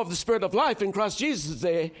law of the Spirit of life in Christ Jesus is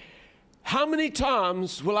there, how many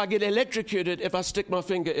times will I get electrocuted if I stick my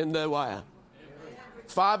finger in the wire?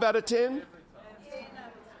 5 out of 10?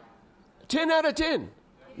 10 out of 10.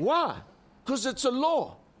 Why? Because it's a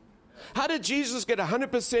law. How did Jesus get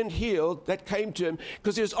 100% healed? That came to him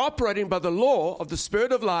because he was operating by the law of the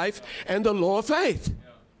Spirit of life and the law of faith.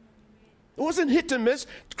 It wasn't hit and miss.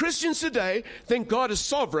 Christians today think God is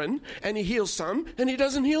sovereign and he heals some and he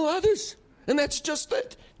doesn't heal others. And that's just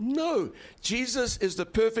it. No. Jesus is the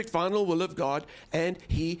perfect final will of God and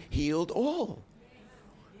he healed all.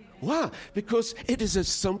 Why? Because it is as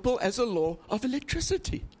simple as a law of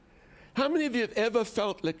electricity. How many of you have ever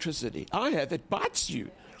felt electricity? I have. It bites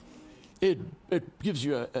you. It gives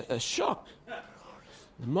you a shock.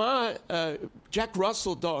 My Jack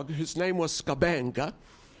Russell dog, whose name was Skabanga,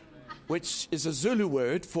 which is a Zulu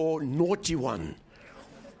word for naughty one.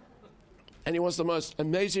 And he was the most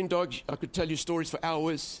amazing dog. I could tell you stories for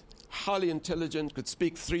hours. Highly intelligent, could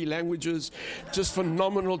speak 3 languages. Just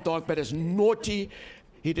phenomenal dog, but as naughty.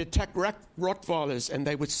 He'd attack Rottweilers and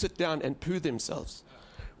they would sit down and poo themselves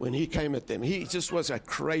when he came at them. He just was a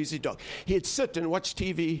crazy dog. He'd sit and watch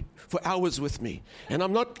TV for hours with me. And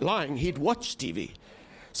I'm not lying, he'd watch TV.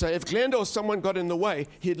 So if Glenda or someone got in the way,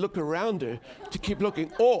 he'd look around her to keep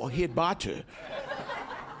looking, or he'd bite her.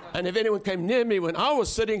 And if anyone came near me when I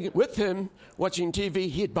was sitting with him watching TV,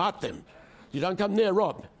 he'd bite them. You don't come near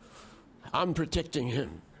Rob. I'm protecting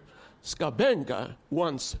him. Skabanga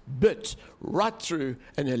once bit right through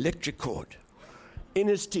an electric cord. In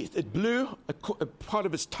his teeth. It blew a part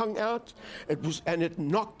of his tongue out, and it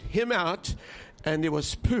knocked him out, and there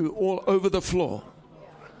was poo all over the floor.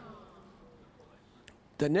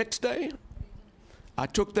 The next day, I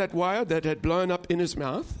took that wire that had blown up in his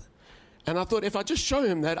mouth, and I thought if I just show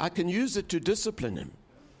him that, I can use it to discipline him.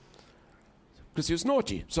 Because he was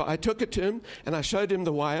naughty. So I took it to him, and I showed him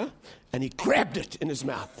the wire, and he grabbed it in his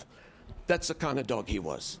mouth. That's the kind of dog he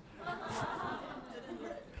was.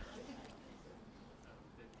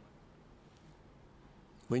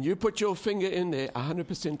 When you put your finger in there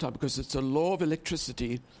 100% time, because it's a law of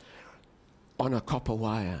electricity on a copper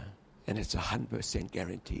wire, and it's 100%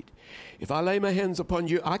 guaranteed. If I lay my hands upon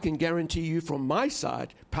you, I can guarantee you from my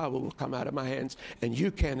side, power will come out of my hands, and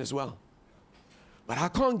you can as well. But I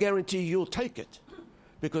can't guarantee you'll take it,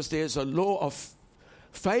 because there's a law of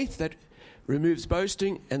faith that removes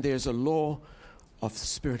boasting, and there's a law of the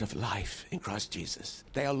Spirit of life in Christ Jesus.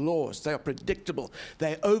 They are laws. They are predictable.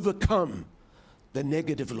 They overcome the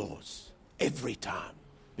negative laws every time,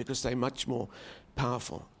 because they're much more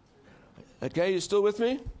powerful. Okay, you still with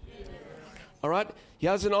me? Yes. All right,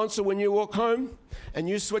 here's an answer. When you walk home and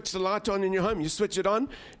you switch the light on in your home, you switch it on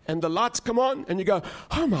and the lights come on and you go,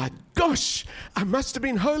 oh my gosh, I must have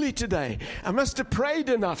been holy today. I must have prayed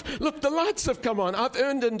enough. Look, the lights have come on. I've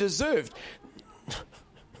earned and deserved.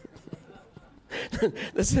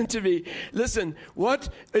 Listen to me. Listen, what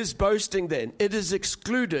is boasting then? It is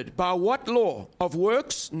excluded. By what law? Of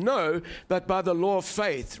works? No, but by the law of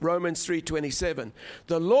faith. Romans 3:27.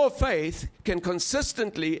 The law of faith can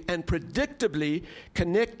consistently and predictably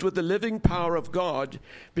connect with the living power of God,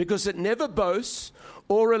 because it never boasts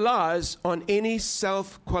or relies on any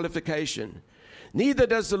self-qualification. Neither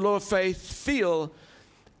does the law of faith feel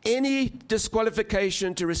any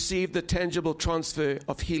disqualification to receive the tangible transfer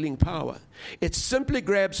of healing power. It simply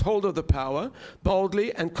grabs hold of the power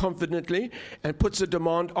boldly and confidently and puts a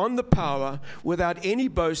demand on the power without any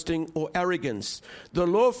boasting or arrogance. The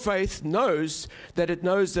law of faith knows that it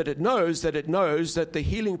knows that it knows that it knows that the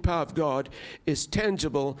healing power of God is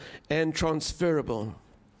tangible and transferable.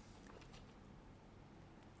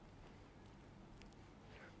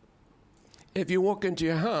 If you walk into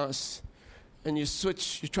your house and you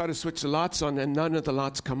try to switch the lights on and none of the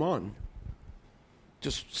lights come on,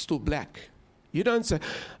 just still black, you don't say,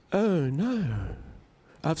 oh no,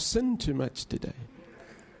 I've sinned too much today.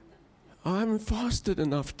 I haven't fasted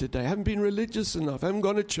enough today. I haven't been religious enough. I haven't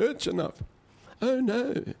gone to church enough. Oh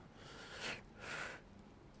no.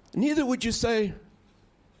 Neither would you say,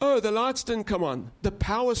 oh, the lights didn't come on. The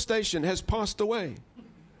power station has passed away.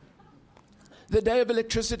 The day of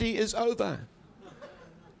electricity is over.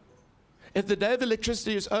 If the day of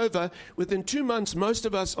electricity is over, within 2 months, most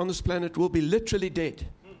of us on this planet will be literally dead.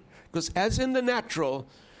 Because as in the natural,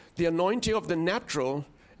 the anointing of the natural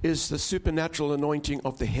is the supernatural anointing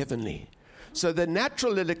of the heavenly. So the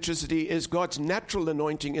natural electricity is God's natural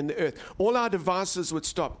anointing in the earth. All our devices would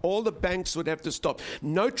stop. All the banks would have to stop.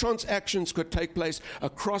 No transactions could take place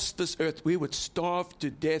across this earth. We would starve to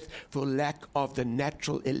death for lack of the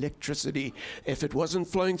natural electricity. If it wasn't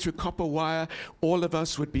flowing through copper wire, all of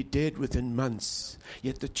us would be dead within months.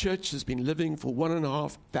 Yet the church has been living for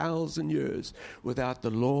 1,500 years without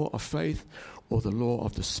the law of faith or the law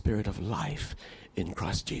of the Spirit of life in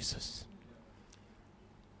Christ Jesus.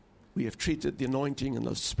 We have treated the anointing and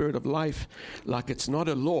the Spirit of life like it's not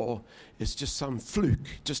a law. It's just some fluke.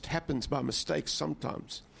 It just happens by mistake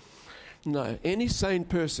sometimes. No, any sane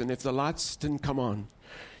person, if the lights didn't come on,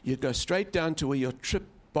 you'd go straight down to where your trip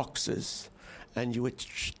box is and you would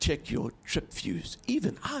check your trip fuse.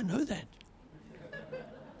 Even I know that.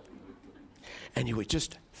 And you would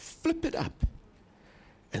just flip it up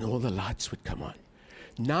and all the lights would come on.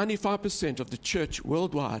 95% of the church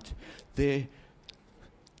worldwide, their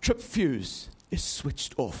trip fuse is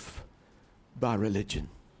switched off by religion.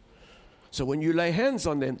 So when you lay hands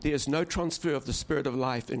on them, there's no transfer of the Spirit of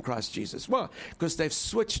life in Christ Jesus. Why? Because they've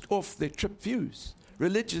switched off their trip fuse.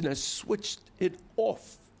 Religion has switched it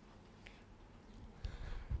off.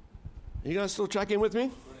 You guys still tracking with me?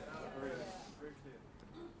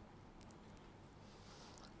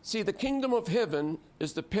 See, the kingdom of heaven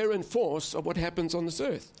is the parent force of what happens on this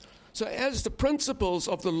earth. So as the principles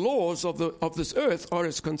of the laws of this earth are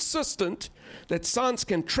as consistent that science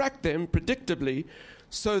can track them predictably,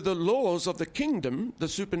 so the laws of the kingdom, the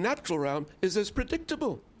supernatural realm, is as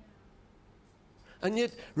predictable. And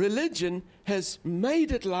yet religion has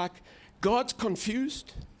made it like God's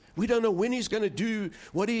confused. We don't know when he's going to do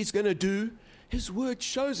what he's going to do. His word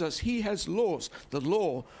shows us he has laws. The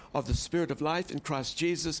law of the Spirit of life in Christ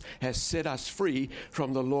Jesus has set us free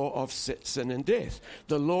from the law of sin and death.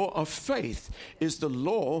 The law of faith is the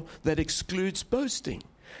law that excludes boasting.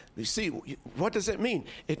 You see, what does that mean?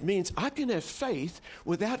 It means I can have faith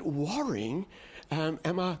without worrying, am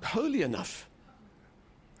I holy enough?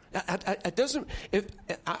 It doesn't. If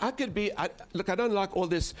I could be, look, I don't like all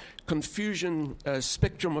this confusion,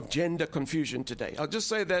 spectrum of gender confusion today. I'll just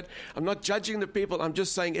say that I'm not judging the people. I'm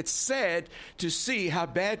just saying it's sad to see how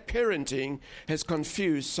bad parenting has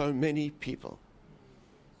confused so many people.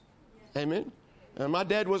 Amen. And my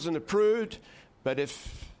dad wasn't approved, but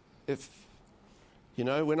if you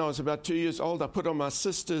know, when I was about 2 years old, I put on my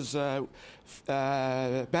sister's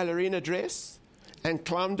ballerina dress and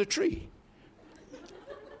climbed a tree.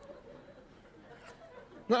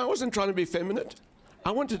 No, I wasn't trying to be feminine.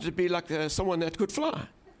 I wanted to be like someone that could fly.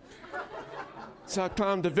 So I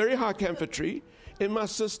climbed a very high camphor tree in my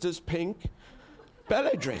sister's pink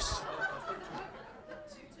ballet dress.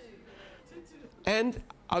 And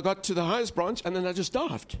I got to the highest branch, and then I just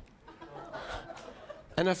dived.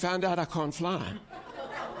 And I found out I can't fly.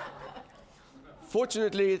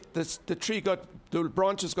 Fortunately, the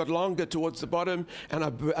branches got longer towards the bottom, and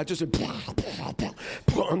I just went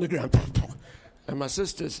on the ground. And my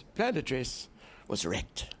sister's ballet dress was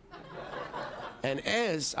wrecked. And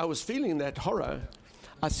as I was feeling that horror,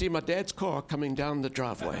 I see my dad's car coming down the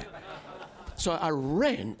driveway. So I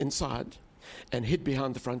ran inside and hid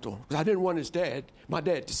behind the front door, because I didn't want my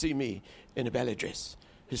dad, to see me in a ballet dress,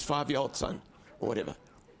 his 5-year-old son, or whatever.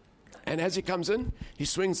 And as he comes in, he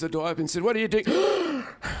swings the door open and said, "What are you doing?"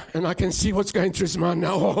 And I can see what's going through his mind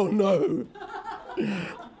now. Oh, no.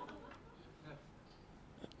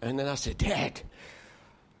 And then I said, "Dad,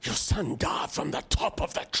 your son died from the top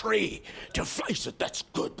of the tree to fly." He said, "That's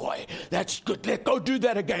good, boy. That's good. Go do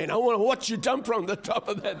that again. I want to watch you jump from the top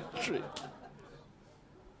of that tree."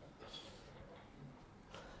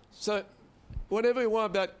 So, whatever you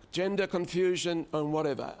want about gender confusion and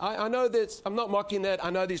whatever, I know that I'm not mocking that.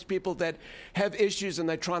 I know these people that have issues and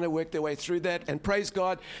they're trying to work their way through that. And praise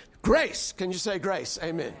God, grace. Can you say grace?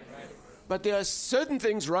 Amen. But there are certain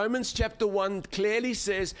things, Romans chapter 1 clearly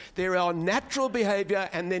says there are natural behavior,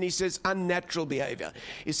 and then he says unnatural behavior.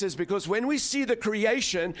 He says because when we see the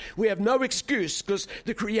creation, we have no excuse, because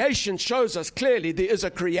the creation shows us clearly there is a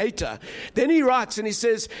creator. Then he writes and he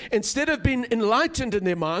says, instead of being enlightened in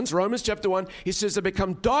their minds, Romans chapter 1, he says they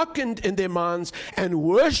become darkened in their minds and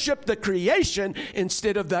worship the creation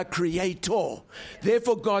instead of the creator.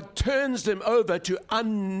 Therefore God turns them over to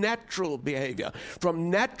unnatural behavior, from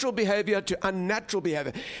natural behavior to unnatural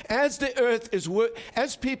behavior. As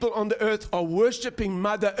people on the earth are worshiping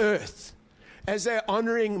Mother Earth, as they're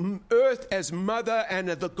honoring Earth as Mother and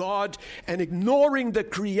the God and ignoring the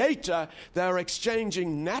Creator, they are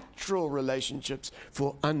exchanging natural relationships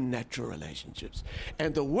for unnatural relationships.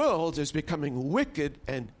 And the world is becoming wicked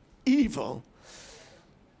and evil.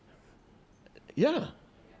 Yeah.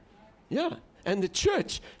 And the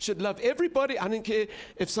church should love everybody. I don't care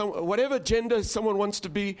if whatever gender someone wants to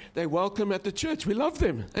be, they're welcome at the church. We love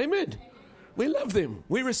them. Amen. We love them.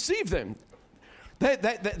 We receive them.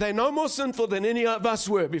 They're no more sinful than any of us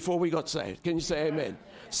were before we got saved. Can you say amen?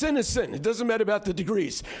 Sin is sin. It doesn't matter about the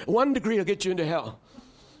degrees. 1 degree will get you into hell.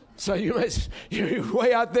 So you're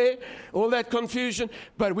way out there, all that confusion.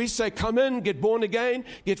 But we say, come in, get born again,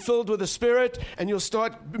 get filled with the Spirit, and you'll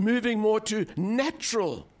start moving more to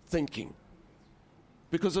natural thinking.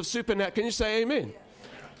 Because of supernatural. Can you say amen?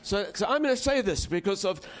 So I'm going to say this because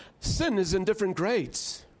of sin is in different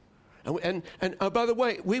grades. And by the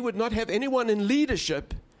way, we would not have anyone in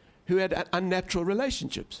leadership who had unnatural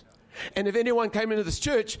relationships. And if anyone came into this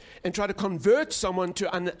church and tried to convert someone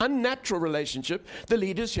to an unnatural relationship, the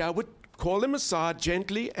leaders here would call them aside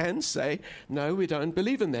gently and say, "No, we don't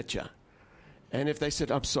believe in that here." And if they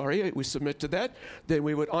said, "I'm sorry, we submit to that," then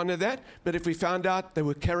we would honor that. But if we found out they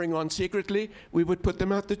were carrying on secretly, we would put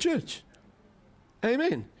them out the church.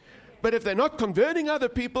 Amen. But if they're not converting other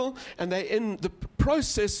people and they're in the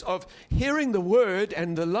process of hearing the word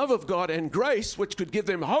and the love of God and grace, which could give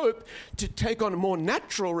them hope to take on more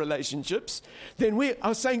natural relationships, then we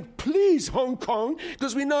are saying, please, Hong Kong,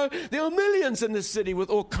 because we know there are millions in this city with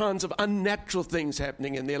all kinds of unnatural things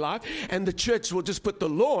happening in their life, and the church will just put the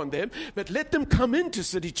law on them. But let them come into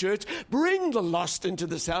City Church, bring the lost into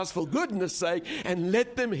this house for goodness sake, and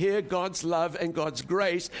let them hear God's love and God's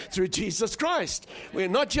grace through Jesus Christ. We're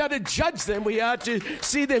not here to judge them, we are to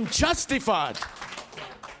see them justified.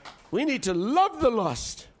 We need to love the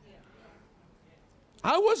lost.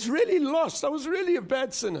 I was really lost. I was really a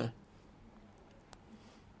bad sinner.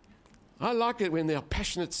 I like it when they are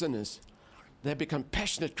passionate sinners. They become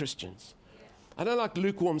passionate Christians. I don't like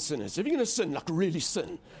lukewarm sinners. If you're going to sin, like really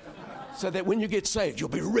sin. So that when you get saved, you'll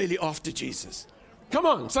be really after Jesus. Come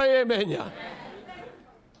on, say amen, yeah.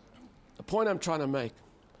 The point I'm trying to make.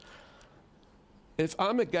 If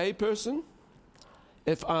I'm a gay person,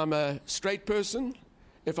 if I'm a straight person,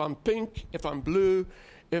 if I'm pink, if I'm blue,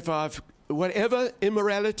 if I've whatever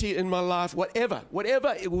immorality in my life, whatever,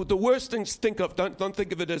 the worst things think of, don't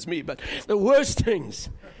think of it as me, but the worst things.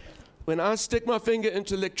 When I stick my finger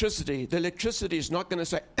into electricity, the electricity is not going to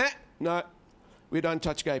say, no, we don't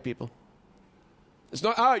touch gay people. It's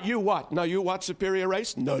not, oh, you what? No, you what superior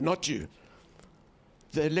race? No, not you.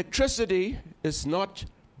 The electricity is not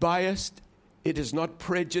biased. It is not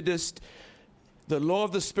prejudiced. The law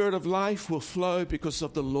of the Spirit of life will flow because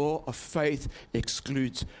of the law of faith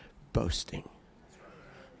excludes boasting.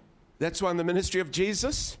 That's why in the ministry of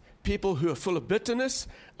Jesus, people who are full of bitterness,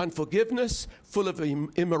 unforgiveness, full of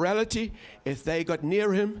immorality, if they got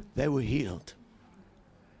near him, they were healed.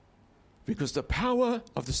 Because the power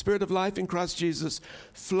of the Spirit of life in Christ Jesus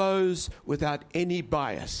flows without any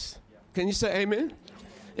bias. Can you say amen?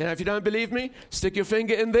 And if you don't believe me, stick your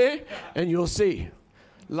finger in there and you'll see.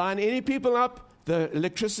 Line any people up, the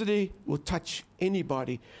electricity will touch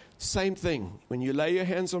anybody. Same thing. When you lay your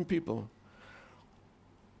hands on people,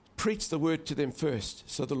 preach the word to them first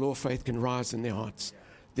so the law of faith can rise in their hearts.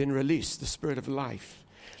 Then release the Spirit of life.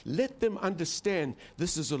 Let them understand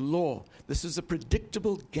this is a law. This is a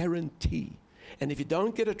predictable guarantee. And if you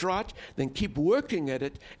don't get it right, then keep working at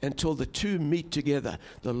it until the two meet together.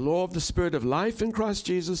 The law of the Spirit of life in Christ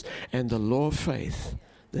Jesus and the law of faith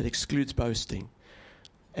that excludes boasting.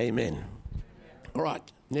 Amen. All right,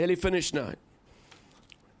 nearly finished now.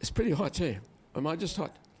 It's pretty hot here. Am I just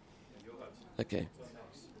hot? Okay.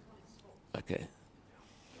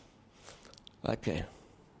 Okay.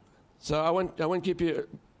 So I won't keep you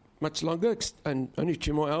much longer, and only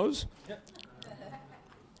 2 more hours.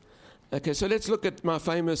 Okay, so let's look at my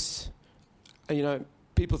famous,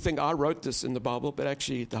 people think I wrote this in the Bible, but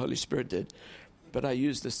actually the Holy Spirit did. But I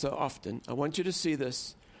use this so often. I want you to see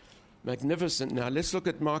this. Magnificent. Now, let's look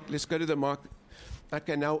at Mark. Let's go to the Mark.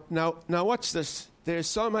 Okay, now watch this. There's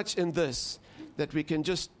so much in this that we can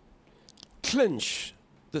just clinch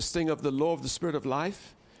this thing of the law of the Spirit of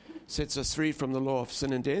life, sets us free from the law of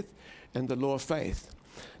sin and death, and the law of faith.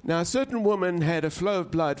 Now, a certain woman had a flow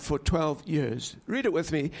of blood for 12 years. Read it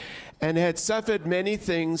with me. And had suffered many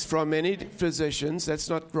things from many physicians. That's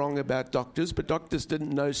not wrong about doctors, but doctors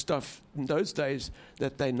didn't know stuff in those days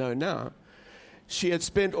that they know now. She had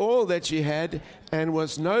spent all that she had and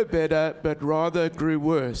was no better, but rather grew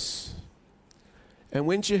worse. And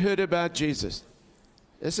when she heard about Jesus,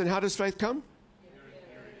 listen, how does faith come?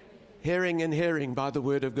 Hearing and hearing by the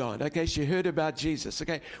word of God. Okay, she heard about Jesus.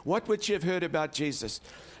 Okay, what would she have heard about Jesus?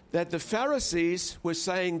 That the Pharisees were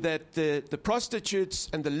saying that the prostitutes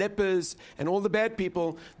and the lepers and all the bad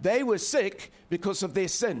people, they were sick because of their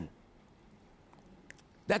sin.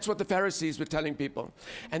 That's what the Pharisees were telling people.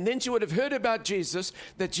 And then she would have heard about Jesus,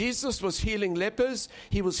 that Jesus was healing lepers,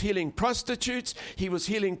 he was healing prostitutes, he was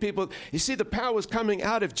healing people. You see, the power was coming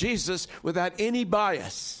out of Jesus without any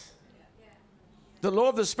bias. The law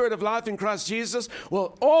of the Spirit of life in Christ Jesus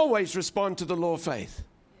will always respond to the law of faith.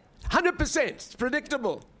 100%. It's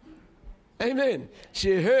predictable. Amen.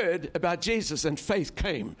 She heard about Jesus and faith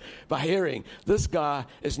came by hearing. This guy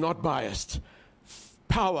is not biased.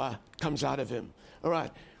 Power comes out of him. All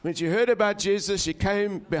right. When she heard about Jesus, she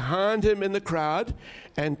came behind him in the crowd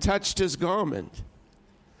and touched his garment.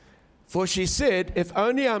 For she said, if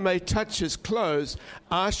only I may touch his clothes,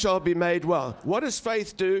 I shall be made well. What does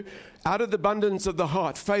faith do? Out of the abundance of the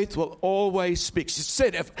heart, faith will always speak. She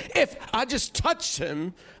said, if I just touch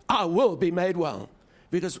him, I will be made well.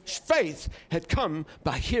 Because faith had come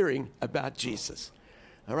by hearing about Jesus.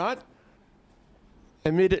 All right?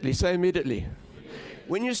 Immediately. Say immediately.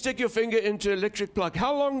 When you stick your finger into an electric plug,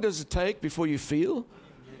 how long does it take before you feel?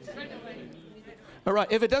 All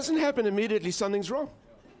right. If it doesn't happen immediately, something's wrong.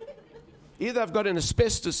 Either I've got an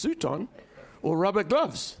asbestos suit on or rubber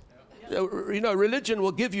gloves. Religion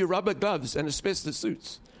will give you rubber gloves and asbestos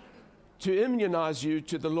suits to immunize you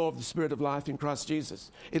to the law of the Spirit of life in Christ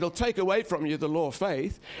Jesus. It'll take away from you the law of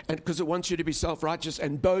faith, and because it wants you to be self-righteous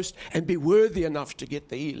and boast and be worthy enough to get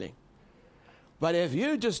the healing. But if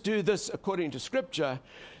you just do this according to Scripture,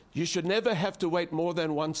 you should never have to wait more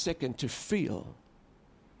than 1 second to feel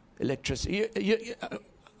electricity.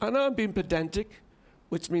 I know I'm being pedantic,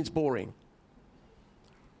 which means boring.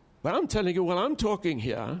 But I'm telling you, while I'm talking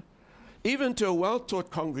here, even to a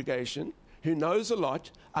well-taught congregation who knows a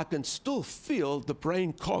lot, I can still feel the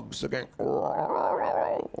brain cogs again.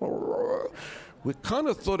 We kind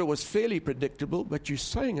of thought it was fairly predictable, but you're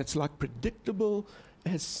saying it's like predictable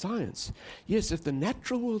as science. Yes, if the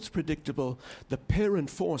natural world's predictable, the parent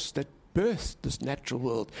force that birthed this natural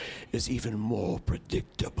world is even more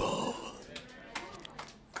predictable.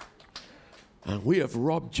 We have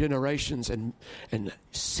robbed generations and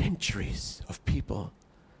centuries of people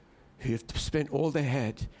who have spent all they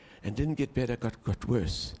had and didn't get better, got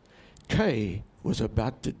worse. Kay was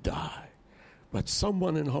about to die, but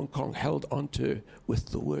someone in Hong Kong held onto her with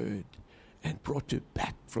the word and brought her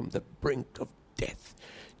back from the brink of death.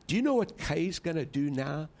 Do you know what Kay's going to do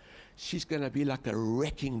now? she's going to be like a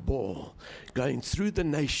wrecking ball going through the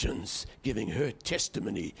nations, giving her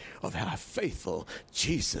testimony of how faithful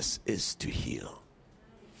Jesus is to heal.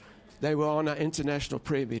 They were on our international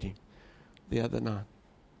prayer meeting the other night.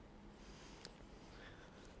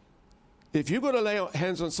 If you've got to lay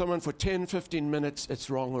hands on someone for 10, 15 minutes, it's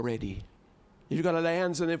wrong already. If you've got to lay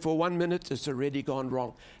hands on them for 1 minute, it's already gone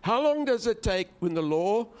wrong. How long does it take when the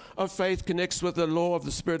law of faith connects with the law of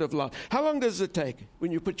the Spirit of life? How long does it take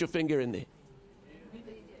when you put your finger in there?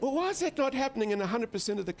 Well, why is that not happening in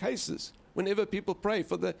 100% of the cases whenever people pray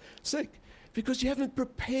for the sick? Because you haven't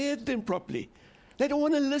prepared them properly. They don't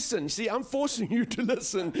want to listen. See, I'm forcing you to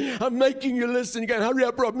listen. I'm making you listen. You're going, hurry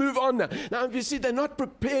up, Rob, move on now. Now, you see, they're not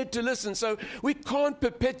prepared to listen. So we can't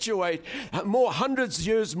perpetuate hundreds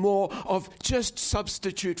years more of just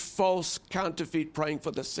substitute, false, counterfeit praying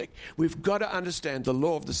for the sick. We've got to understand the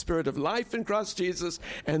law of the Spirit of life in Christ Jesus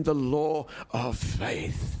and the law of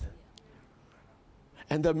faith.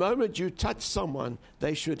 And the moment you touch someone,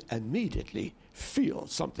 they should immediately feel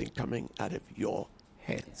something coming out of your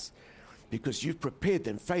hands. Because you've prepared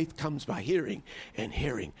them. Faith comes by hearing, and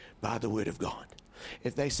hearing by the word of God.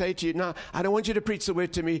 If they say to you, no, I don't want you to preach the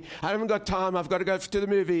word to me. I haven't got time. I've got to go to the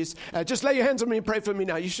movies. Just lay your hands on me and pray for me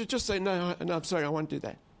now. You should just say, no, I'm sorry. I won't do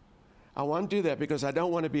that. I won't do that because I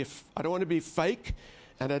don't want to be fake,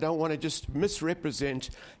 and I don't want to just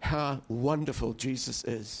misrepresent how wonderful Jesus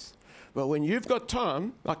is. But when you've got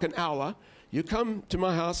time, like an hour, you come to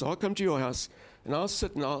my house, I'll come to your house, and I'll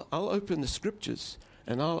sit and I'll open the scriptures.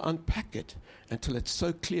 And I'll unpack it until it's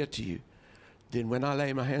so clear to you. Then when I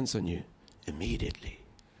lay my hands on you, immediately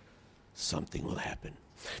something will happen.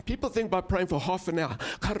 People think by praying for half an hour,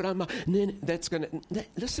 that's going to...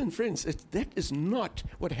 Listen, friends, that is not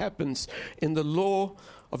what happens in the law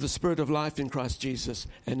of the Spirit of life in Christ Jesus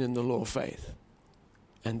and in the law of faith.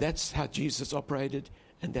 And that's how Jesus operated,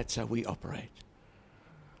 and that's how we operate.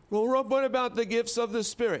 Well, Rob, what about the gifts of the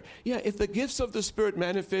Spirit? Yeah, if the gifts of the Spirit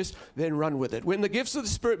manifest, then run with it. When the gifts of the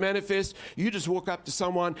Spirit manifest, you just walk up to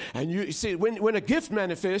someone and you see, when a gift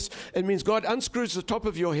manifests, it means God unscrews the top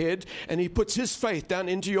of your head and he puts his faith down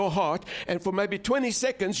into your heart. And for maybe 20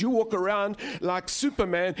 seconds, you walk around like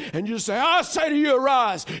Superman and you say, I say to you,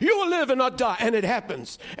 arise, you will live and not die. And it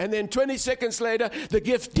happens. And then 20 seconds later, the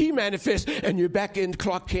gift demanifests and you're back in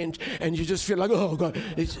Clark Kent and you just feel like, oh God.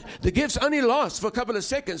 The gifts only last for a couple of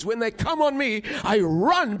seconds. When they come on me, I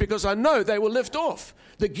run because I know they will lift off.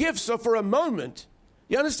 The gifts are for a moment.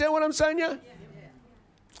 You understand what I'm saying here?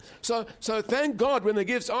 So thank God when the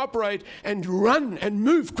gifts operate and run and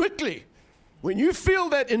move quickly. When you feel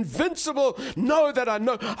that invincible, know that I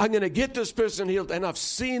know I'm going to get this person healed. And I've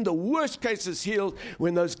seen the worst cases healed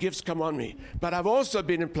when those gifts come on me. But I've also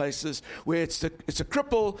been in places where it's a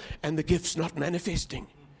cripple and the gift's not manifesting.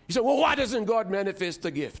 You say, well, why doesn't God manifest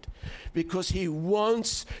the gift? Because he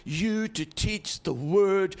wants you to teach the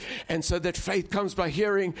word, and so that faith comes by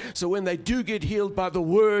hearing. So when they do get healed by the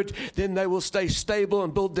word, then they will stay stable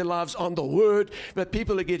and build their lives on the word. But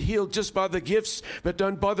people that get healed just by the gifts but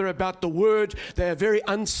don't bother about the word, they are very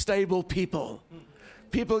unstable people.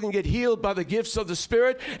 People can get healed by the gifts of the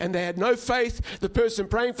Spirit, and they had no faith. The person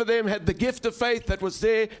praying for them had the gift of faith that was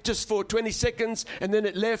there just for 20 seconds, and then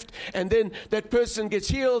it left, and then that person gets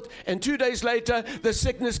healed, and 2 days later, the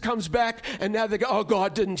sickness comes back, and now they go, oh,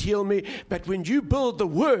 God didn't heal me. But when you build the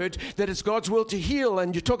word that it's God's will to heal,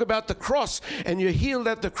 and you talk about the cross, and you heal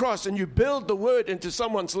at the cross, and you build the word into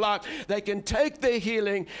someone's life, they can take their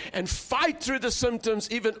healing and fight through the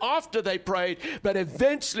symptoms even after they prayed, but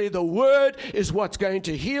eventually the word is what's going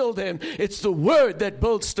to heal them. It's the word that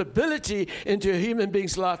builds stability into a human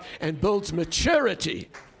being's life and builds maturity.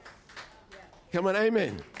 Come on,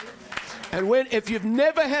 amen. And if you've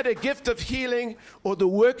never had a gift of healing or the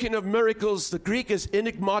working of miracles, the Greek is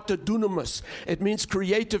enigmata dunamis. It means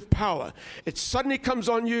creative power. It suddenly comes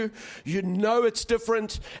on you. You know it's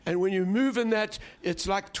different. And when you move in that, it's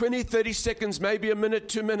like 20, 30 seconds, maybe a minute,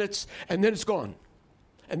 2 minutes, and then it's gone.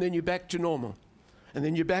 And then you're back to normal. And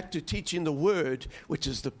then you're back to teaching the word, which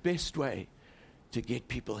is the best way to get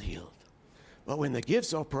people healed. But when the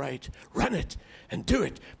gifts operate, run it and do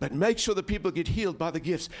it. But make sure the people get healed by the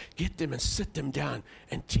gifts. Get them and sit them down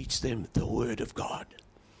and teach them the word of God.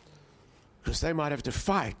 Because they might have to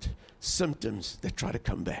fight symptoms that try to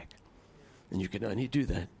come back. And you can only do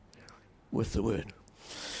that with the word.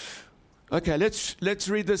 Okay, let's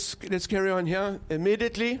read this. Let's carry on here.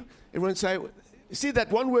 Immediately, everyone say, see, that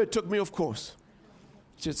one word took me off course.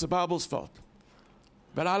 It's the Bible's fault.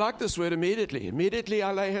 But I like this word, immediately. Immediately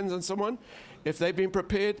I lay hands on someone. If they've been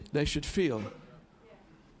prepared, they should feel.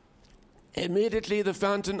 Immediately the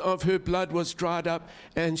fountain of her blood was dried up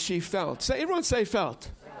and she felt. Everyone say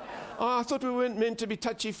felt. Oh, I thought we weren't meant to be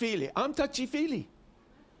touchy-feely. I'm touchy-feely.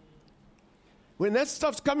 When that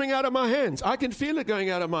stuff's coming out of my hands, I can feel it going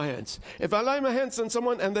out of my hands. If I lay my hands on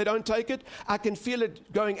someone and they don't take it, I can feel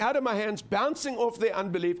it going out of my hands, bouncing off their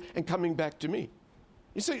unbelief and coming back to me.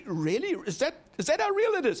 You say, really? Is that how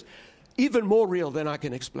real it is? Even more real than I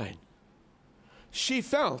can explain. She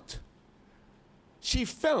felt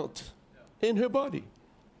in her body.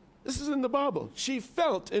 This is in the Bible. She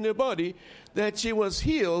felt in her body that she was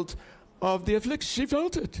healed of the affliction. She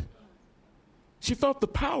felt it. She felt the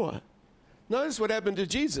power. Notice what happened to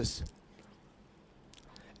Jesus.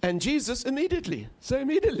 And Jesus immediately,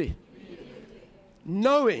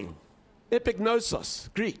 knowing,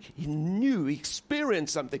 epignosos, Greek, he knew, he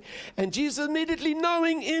experienced something. And Jesus immediately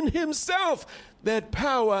knowing in himself that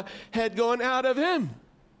power had gone out of him,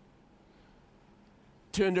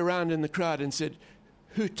 turned around in the crowd and said,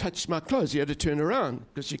 who touched my clothes? He had to turn around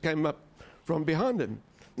because she came up from behind him.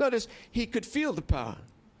 Notice, he could feel the power.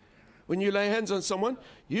 When you lay hands on someone,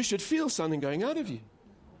 you should feel something going out of you.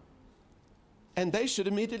 And they should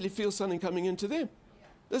immediately feel something coming into them.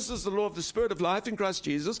 This is the law of the Spirit of life in Christ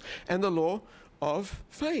Jesus and the law of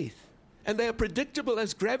faith. And they are predictable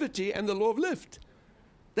as gravity and the law of lift.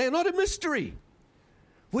 They are not a mystery.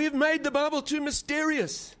 We have made the Bible too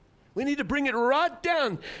mysterious. We need to bring it right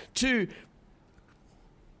down to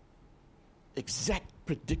exact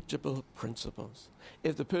predictable principles.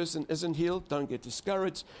 If the person isn't healed, don't get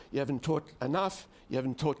discouraged. You haven't taught enough. You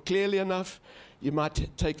haven't taught clearly enough. You might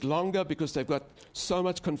take longer because they've got so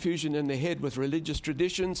much confusion in their head with religious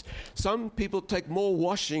traditions. Some people take more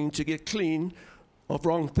washing to get clean of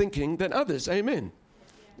wrong thinking than others. Amen.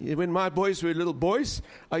 When my boys were little boys,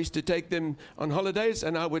 I used to take them on holidays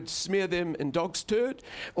and I would smear them in dog's turd,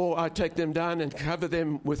 or I'd take them down and cover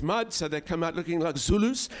them with mud so they come out looking like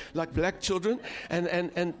Zulus, like black children.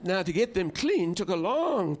 And now to get them clean took a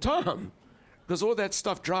long time because all that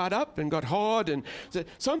stuff dried up and got hard. And so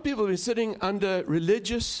some people have been sitting under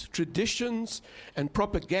religious traditions and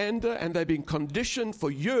propaganda, and they've been conditioned for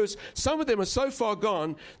years. Some of them are so far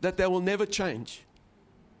gone that they will never change.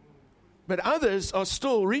 But others are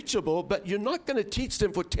still reachable, but you're not going to teach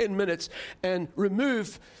them for 10 minutes and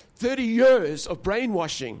remove 30 years of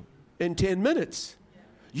brainwashing in 10 minutes.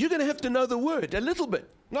 You're going to have to know the word a little bit,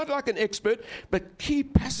 not like an expert, but key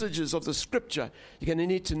passages of the scripture. You're going to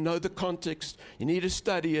need to know the context. You need to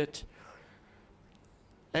study it.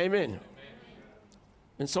 Amen.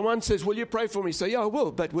 And someone says, will you pray for me? Say, yeah, I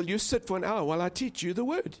will, but will you sit for an hour while I teach you the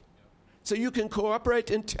word? So you can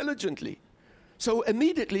cooperate intelligently. So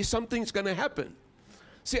immediately something's going to happen.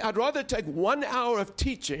 See, I'd rather take 1 hour of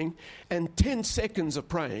teaching and 10 seconds of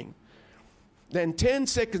praying than 10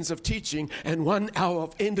 seconds of teaching and 1 hour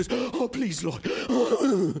of endless, oh, please, Lord.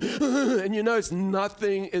 And you notice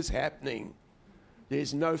nothing is happening.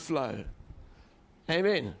 There's no flow.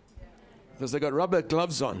 Amen. Because they got rubber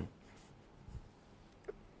gloves on.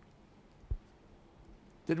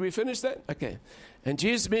 Did we finish that? Okay. And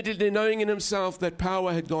Jesus, immediately knowing in himself that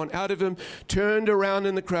power had gone out of him, turned around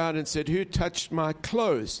in the crowd and said, who touched my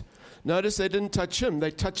clothes? Notice they didn't touch him,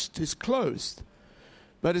 they touched his clothes.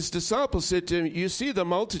 But his disciples said to him, you see the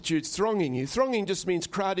multitudes thronging you. Thronging just means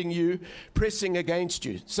crowding you, pressing against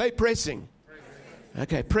you. Say pressing.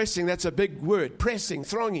 Okay, pressing, that's a big word. Pressing,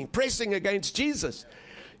 thronging, pressing against Jesus.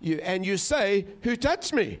 And you say, who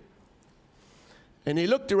touched me? And he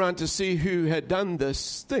looked around to see who had done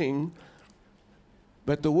this thing.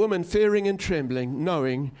 But the woman, fearing and trembling,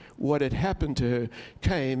 knowing what had happened to her,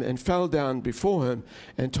 came and fell down before him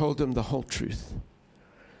and told him the whole truth.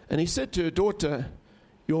 And he said to her, daughter,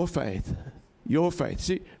 your faith.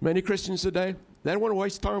 See, many Christians today, they don't want to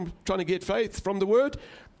waste time trying to get faith from the word.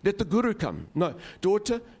 Let the guru come. No,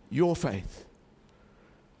 daughter, your faith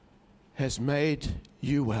has made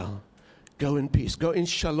you well. Go in peace. Go in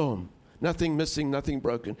shalom. Nothing missing, nothing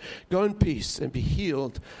broken. Go in peace and be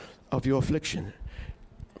healed of your affliction.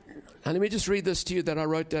 And let me just read this to you that I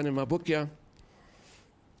wrote down in my book here.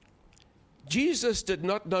 Jesus did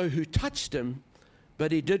not know who touched him,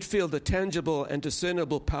 but he did feel the tangible and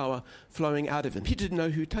discernible power flowing out of him. He didn't know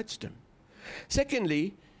who touched him.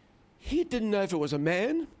 Secondly, he didn't know if it was a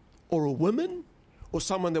man or a woman or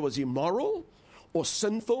someone that was immoral or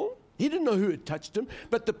sinful. He didn't know who had touched him,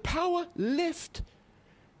 but the power left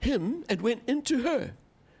him and went into her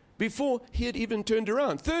before he had even turned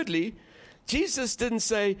around. Thirdly, Jesus didn't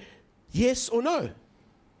say yes or no.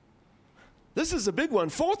 This is a big one.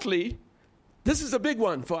 Fourthly, this is a big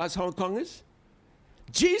one for us Hong Kongers.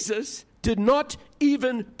 Jesus did not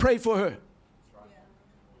even pray for her.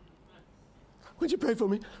 Would you pray for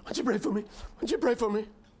me? Would you pray for me? Would you pray for me?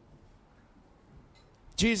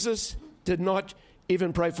 Jesus did not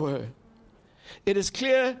even pray for her. It is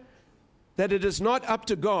clear that it is not up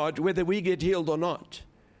to God whether we get healed or not.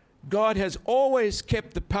 God has always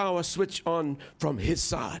kept the power switch on from His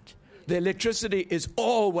side. The electricity is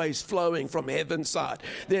always flowing from heaven's side.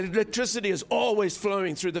 The electricity is always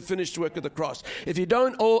flowing through the finished work of the cross. If you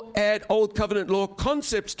don't add old covenant law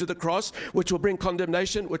concepts to the cross, which will bring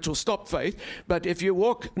condemnation, which will stop faith, but if you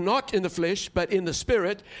walk not in the flesh, but in the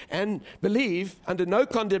Spirit, and believe under no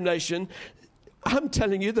condemnation, I'm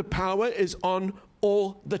telling you the power is on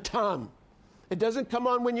all the time. It doesn't come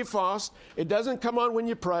on when you fast. It doesn't come on when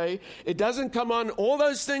you pray. It doesn't come on all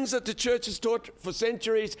those things that the church has taught for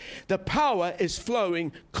centuries. The power is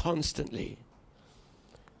flowing constantly.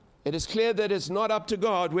 It is clear that it's not up to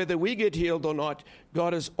God whether we get healed or not.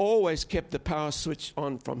 God has always kept the power switch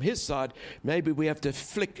on from His side. Maybe we have to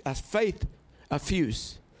flick a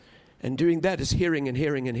fuse. And doing that is hearing and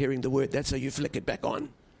hearing and hearing the word. That's how you flick it back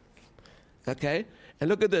on. Okay? And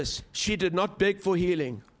look at this. She did not beg for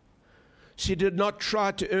healing. She did not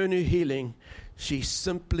try to earn her healing. She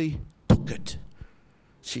simply took it.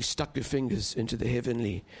 She stuck her fingers into the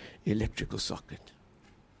heavenly electrical socket.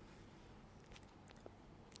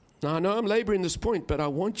 Now, I know I'm laboring this point, but I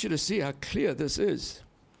want you to see how clear this is.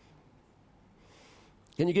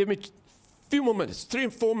 Can you give me a few more minutes? 3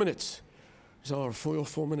 and 4 minutes. So 4 or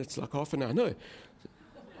 4 minutes, like half an hour. No.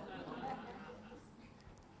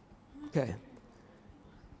 Okay.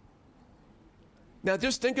 Now,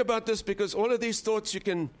 just think about this, because all of these thoughts you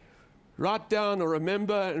can write down or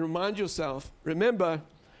remember and remind yourself. Remember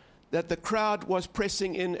that the crowd was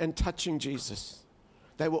pressing in and touching Jesus.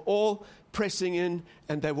 They were all pressing in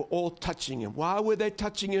and they were all touching Him. Why were they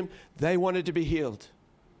touching Him? They wanted to be healed.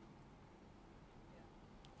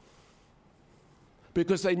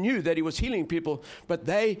 Because they knew that He was healing people, but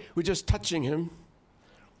they were just touching Him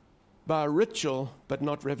by ritual, but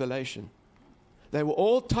not revelation. They were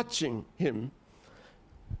all touching Him,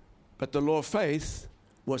 but the law of faith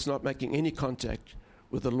was not making any contact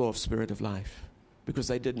with the law of spirit of life, because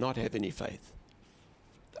they did not have any faith.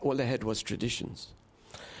 All they had was traditions.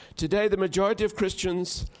 Today, the majority of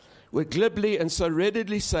Christians would glibly and so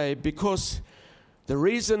readily say, because the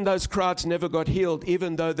reason those crowds never got healed,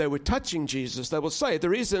 even though they were touching Jesus, they will say the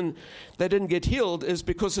reason they didn't get healed is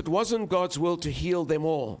because it wasn't God's will to heal them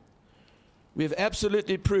all. We have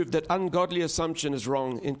absolutely proved that ungodly assumption is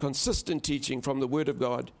wrong in consistent teaching from the Word of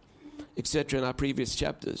God, etc. in our previous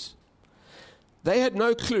chapters. They had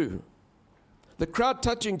no clue. The crowd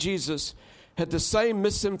touching Jesus had the same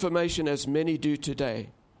misinformation as many do today.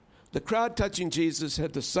 The crowd touching Jesus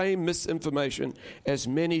had the same misinformation as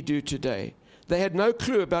many do today. They had no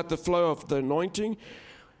clue about the flow of the anointing.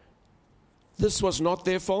 This was not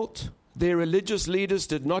their fault. Their religious leaders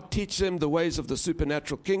did not teach them the ways of the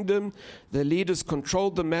supernatural kingdom. Their leaders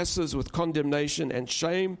controlled the masses with condemnation and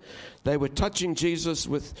shame. They were touching Jesus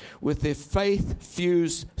with their faith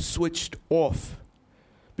fuse switched off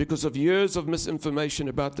because of years of misinformation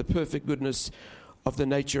about the perfect goodness of the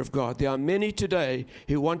nature of God. There are many today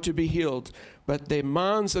who want to be healed, but their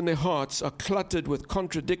minds and their hearts are cluttered with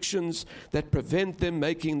contradictions that prevent them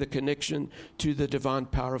making the connection to the divine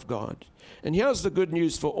power of God. And here's the good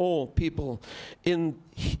news for all people in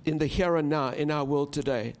the here and now in our world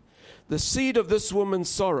today. The seed of this woman's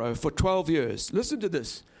sorrow for 12 years. Listen to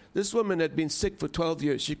this. This woman had been sick for 12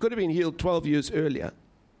 years. She could have been healed 12 years earlier.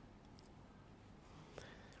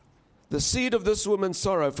 The seed of this woman's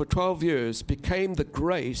sorrow for 12 years became the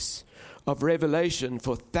grace of revelation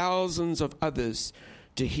for thousands of others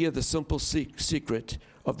to hear the simple secret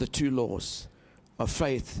of the two laws of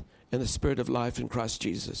faith and the spirit of life in Christ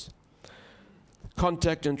Jesus.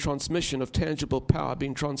 Contact and transmission of tangible power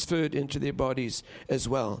being transferred into their bodies as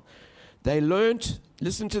well. They learned,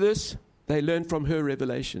 listen to this, they learned from her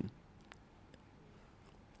revelation.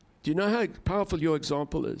 Do you know how powerful your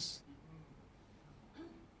example is?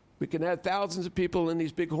 We can have thousands of people in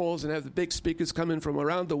these big halls and have the big speakers come in from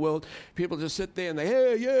around the world. People just sit there and they,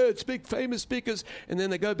 hey, yeah, it's big famous speakers. And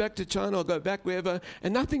then they go back to China or go back wherever,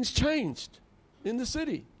 and nothing's changed in the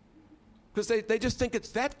city. Because they just think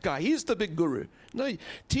it's that guy. He's the big guru. No,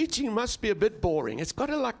 teaching must be a bit boring. It's got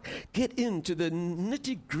to get into the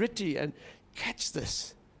nitty-gritty and catch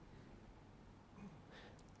this.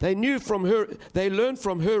 They learned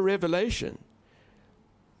from her revelation.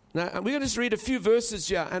 Now, we're going to read a few verses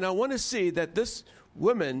here, and I want to see that this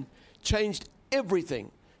woman changed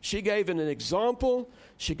everything. She gave an example.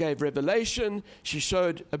 She gave revelation. She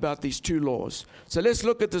showed about these two laws. So let's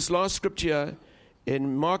look at this last scripture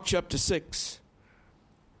in Mark chapter 6,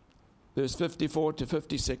 verse 54 to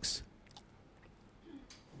 56.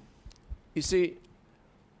 You see,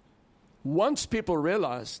 once people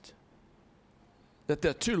realized that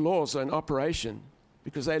the two laws are in operation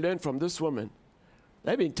because they learned from this woman.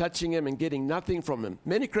 They've been touching him and getting nothing from him.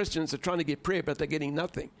 Many Christians are trying to get prayer, but they're getting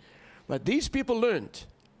nothing. But these people learned.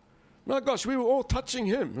 My gosh, we were all touching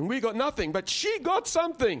him and we got nothing, but she got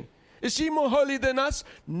something. Is she more holy than us?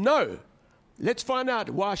 No. Let's find out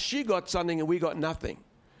why she got something and we got nothing.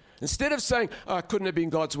 Instead of saying, oh, it couldn't have been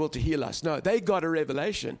God's will to heal us. No, they got a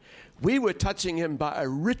revelation. We were touching him by a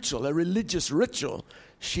ritual, a religious ritual.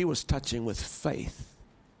 She was touching with faith.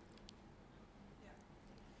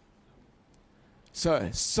 So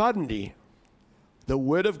suddenly, the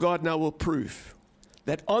word of God now will prove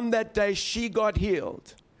that on that day she got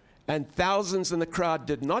healed and thousands in the crowd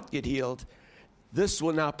did not get healed. This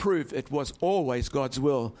will now prove it was always God's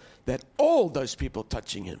will that all those people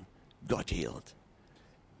touching him got healed,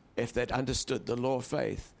 if they'd understood the law of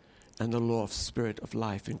faith and the law of spirit of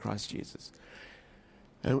life in Christ Jesus.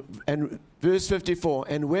 And verse 54,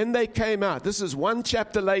 and when they came out, this is one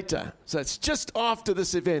chapter later, so it's just after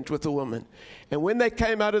this event with the woman. And when they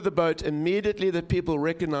came out of the boat, immediately the people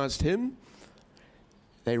recognized him.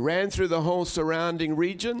 They ran through the whole surrounding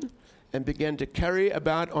region and began to carry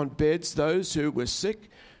about on beds those who were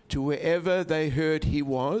sick to wherever they heard he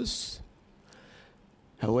was.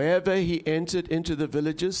 However, he entered into the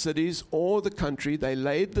villages, cities, or the country. They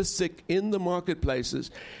laid the sick in the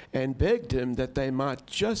marketplaces and begged him that they might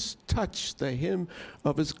just touch the hem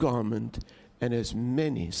of his garment. And as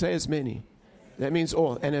many, say as many, that means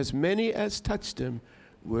all, and as many as touched him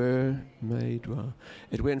were made well.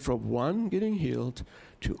 It went from one getting healed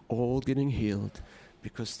to all getting healed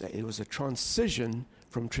because it was a transition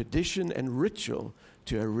from tradition and ritual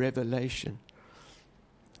to a revelation.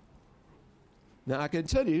 Now, I can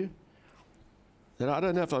tell you that I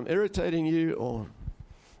don't know if I'm irritating you or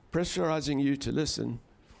pressurizing you to listen.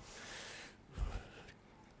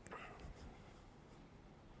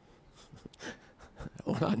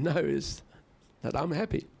 All I know is that I'm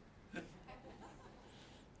happy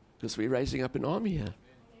because we're raising up an army here.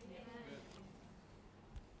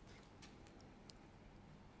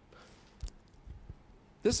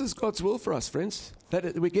 This is God's will for us, friends,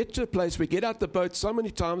 that we get to a place, we get out the boat so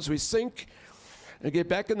many times, we sink, and get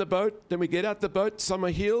back in the boat, then we get out the boat, some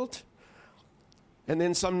are healed, and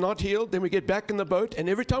then some not healed, then we get back in the boat, and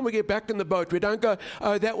every time we get back in the boat, we don't go,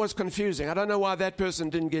 oh, that was confusing, I don't know why that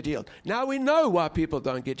person didn't get healed. Now we know why people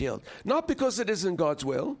don't get healed. Not because it isn't God's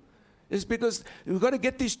will, it's because we've got to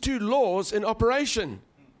get these two laws in operation.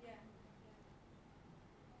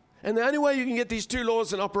 And the only way you can get these two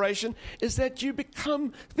laws in operation is that you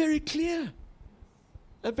become very clear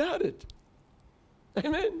about it.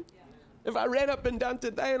 Amen? If I ran up and down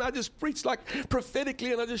today and I just preached like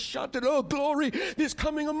prophetically and I just shouted, oh, glory, there's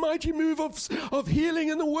coming a mighty move of healing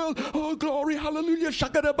in the world. Oh, glory, hallelujah,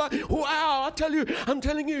 shakadaba. Wow, I'm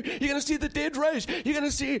telling you, you're going to see the dead raised. You're going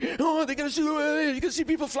to see, you're going to see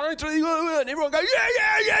people flying through, and everyone goes,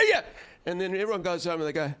 yeah. And then everyone goes home and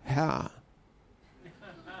they go, how?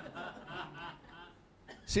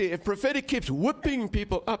 See, if prophetic keeps whipping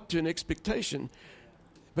people up to an expectation,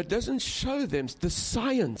 but doesn't show them the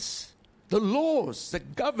science, the laws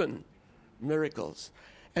that govern miracles,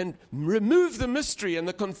 and remove the mystery and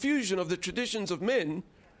the confusion of the traditions of men,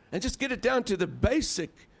 and just get it down to the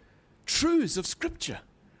basic truths of Scripture,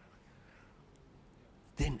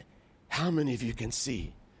 then how many of you can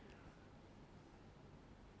see?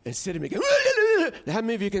 Instead of me going, how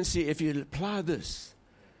many of you can see if you apply this,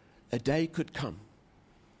 a day could come,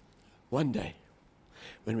 one day,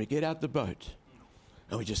 when we get out the boat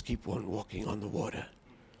and we just keep on walking on the water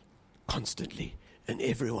constantly, and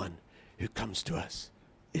everyone who comes to us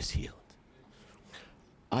is healed.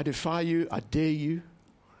 I defy you, I dare you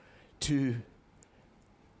to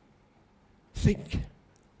think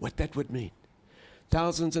what that would mean.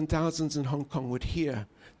 Thousands and thousands in Hong Kong would hear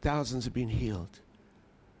thousands have been healed.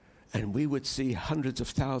 And we would see hundreds of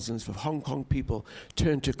thousands of Hong Kong people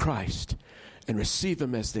turn to Christ and receive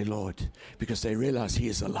Him as their Lord because they realize He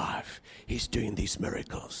is alive. He's doing these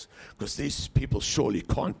miracles. Because these people surely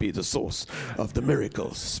can't be the source of the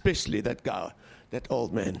miracles, especially that guy, that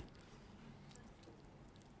old man.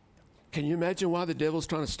 Can you imagine why the devil's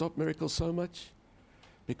trying to stop miracles so much?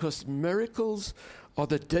 Because miracles are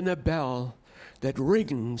the dinner bell that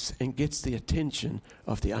rings and gets the attention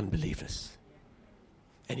of the unbelievers.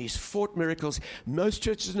 And he's fought miracles. Most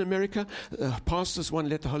churches in America, pastors won't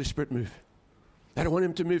let the Holy Spirit move. They don't want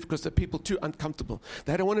Him to move because the people are too uncomfortable.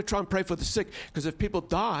 They don't want to try and pray for the sick because if people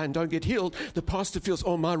die and don't get healed, the pastor feels,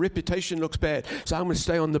 oh, my reputation looks bad, so I'm going to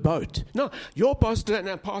stay on the boat. No, your pastor and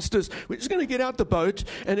our pastors, we're just going to get out the boat,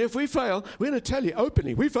 and if we fail, we're going to tell you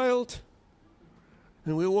openly, we failed.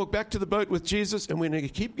 And we'll walk back to the boat with Jesus, and we're going to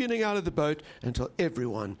keep getting out of the boat until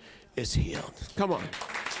everyone is healed. Come on.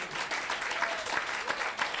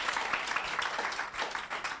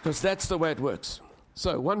 Because that's the way it works.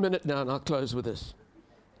 So 1 minute now, and I'll close with this.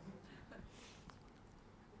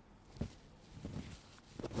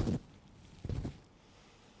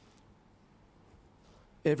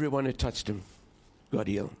 Everyone who touched him got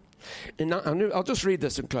healed. I'll just read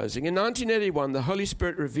this in closing. In 1981, the Holy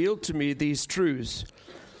Spirit revealed to me these truths.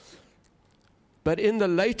 But in the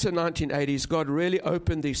later 1980s, God really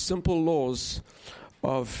opened these simple laws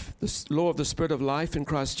of the law of the Spirit of life in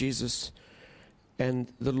Christ Jesus and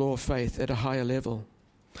the law of faith at a higher level.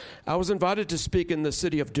 I was invited to speak in the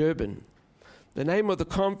city of Durban. The name of the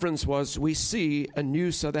conference was We See a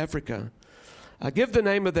New South Africa. I give the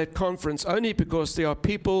name of that conference only because there are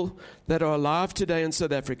people that are alive today in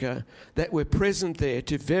South Africa that were present there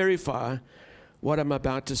to verify what I'm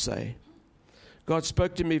about to say. God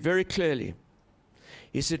spoke to me very clearly.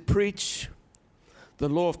 He said, preach the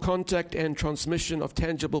law of contact and transmission of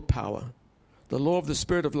tangible power, the law of the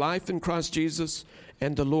Spirit of life in Christ Jesus,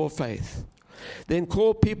 and the law of faith. Then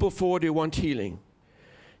call people forward who want healing.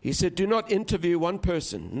 He said, do not interview one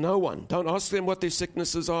person, no one. Don't ask them what their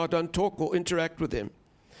sicknesses are. Don't talk or interact with them.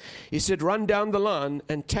 He said, run down the line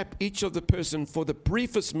and tap each of the person for the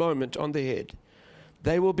briefest moment on the head.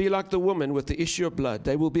 They will be like the woman with the issue of blood.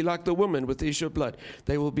 They will be like the woman with the issue of blood.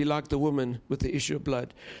 They will be like the woman with the issue of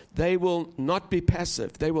blood. They will not be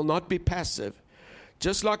passive. They will not be passive.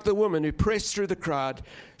 Just like the woman who pressed through the crowd,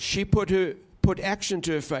 she put action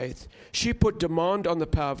to her faith. She put demand on the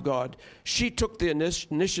power of God. She took the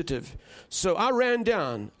initiative. So I ran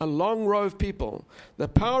down a long row of people. The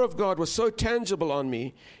power of God was so tangible on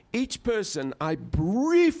me. Each person I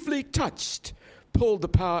briefly touched pulled the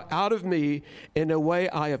power out of me in a way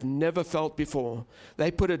I have never felt before.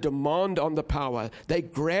 They put a demand on the power. They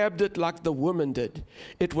grabbed it like the woman did.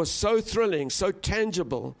 It was so thrilling, so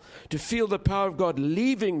tangible to feel the power of God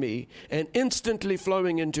leaving me and instantly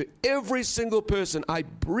flowing into every single person I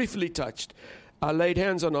briefly touched. I laid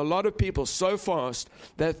hands on a lot of people so fast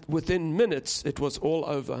that within minutes it was all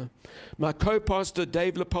over. My co-pastor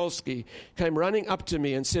Dave Lepolsky came running up to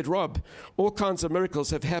me and said, Rob, all kinds of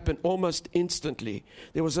miracles have happened almost instantly.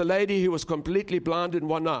 There was a lady who was completely blind in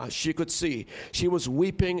one eye. She could see. She was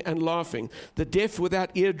weeping and laughing. The deaf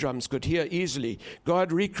without eardrums could hear easily.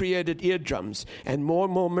 God recreated eardrums and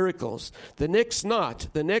more miracles. The next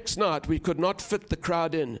night, we could not fit the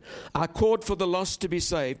crowd in. I called for the lost to be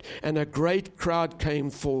saved, and a great crowd came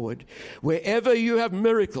forward. Wherever you have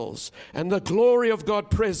miracles and the glory of God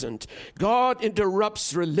present, God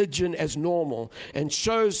interrupts religion as normal and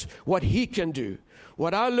shows what He can do.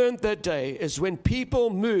 What I learned that day is when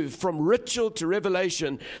people move from ritual to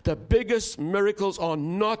revelation, the biggest miracles are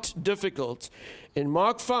not difficult. In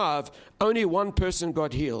Mark 5, only one person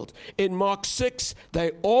got healed. In Mark 6,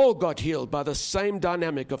 they all got healed by the same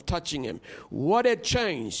dynamic of touching Him. What had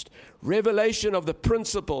changed? Revelation of the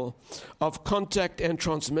principle of contact and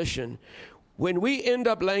transmission. When we end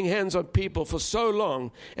up laying hands on people for so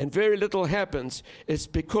long and very little happens, it's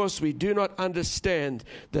because we do not understand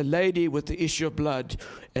the lady with the issue of blood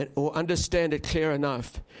or understand it clear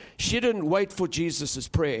enough. She didn't wait for Jesus'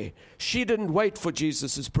 prayer. She didn't wait for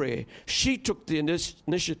Jesus' prayer. She took the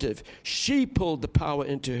initiative. She pulled the power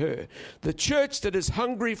into her. The church that is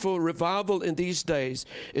hungry for revival in these days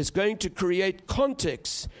is going to create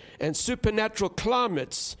contexts and supernatural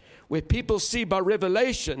climates where people see by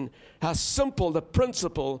revelation how simple the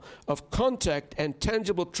principle of contact and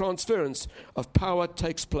tangible transference of power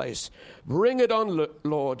takes place. Bring it on,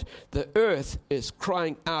 Lord. The earth is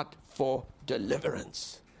crying out for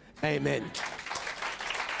deliverance. Amen.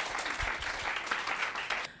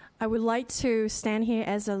 I would like to stand here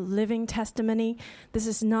as a living testimony. This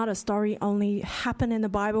is not a story only happened in the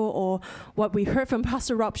Bible or what we heard from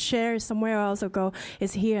Pastor Rob share somewhere else ago.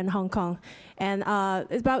 It's here in Hong Kong. And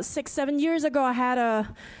about 6-7 years ago, I had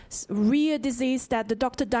a rare disease that the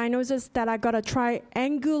doctor diagnosed that I got a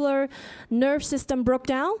triangular nerve system broke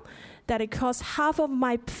down, that it caused half of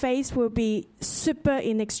my face will be super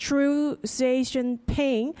in excruciation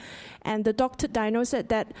pain. And the doctor diagnosed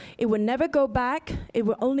that it would never go back. It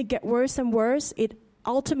will only get worse and worse.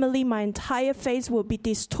 Ultimately, my entire face will be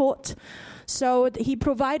distorted. So he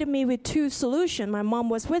provided me with two solutions. My mom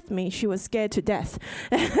was with me. She was scared to death.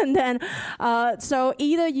 And then, so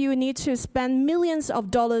either you need to spend millions of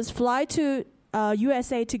dollars, fly to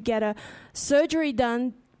USA to get a surgery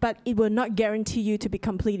done, but it will not guarantee you to be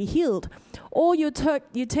completely healed. Or you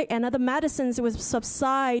take another medicines, it will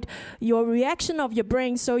subside your reaction of your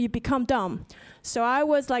brain, so you become dumb. So I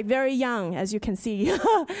was like very young, as you can see.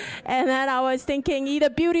 And then I was thinking either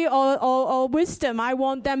beauty or wisdom. I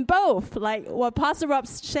want them both, like what Pastor Rob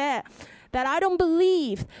shared. That I don't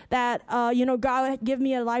believe that, God give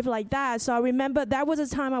me a life like that. So I remember that was a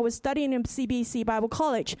time I was studying in CBC Bible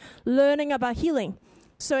College, learning about healing.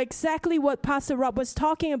 So exactly what Pastor Rob was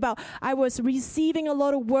talking about, I was receiving a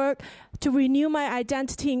lot of work to renew my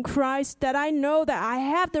identity in Christ, that I know that I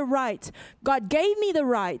have the right. God gave me the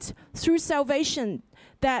right through salvation,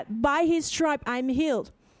 that by his stripe I'm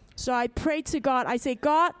healed. So I prayed to God. I say,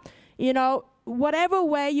 God, whatever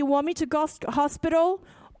way you want me to go to hospital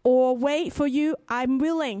or wait for you, I'm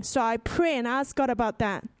willing. So I pray and ask God about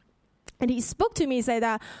that. And he spoke to me, said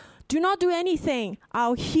that, do not do anything.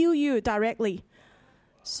 I'll heal you directly.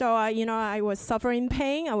 So, I was suffering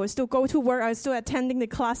pain. I would still go to work. I was still attending the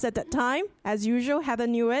class at that time. As usual, Heather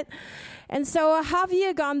knew it. And so a half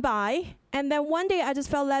year gone by. And then one day I just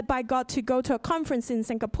felt led by God to go to a conference in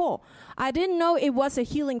Singapore. I didn't know it was a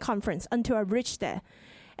healing conference until I reached there.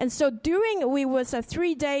 And so we was a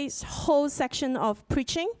 3 days whole section of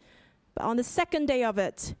preaching. But on the second day of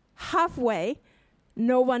it, halfway,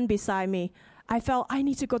 no one beside me. I felt I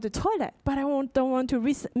need to go to the toilet, but I don't want to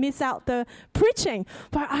miss out the preaching.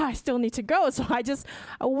 But I still need to go. So I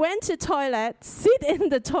went to toilet, sit in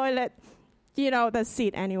the toilet. The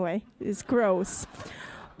seat anyway is gross.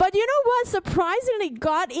 But you know what? Surprisingly,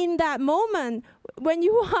 God in that moment, when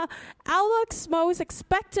you are Alex most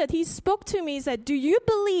expected, he spoke to me, he said, do you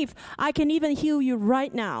believe I can even heal you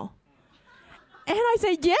right now? And I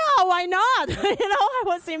said, yeah, why not? I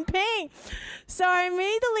was in pain. So I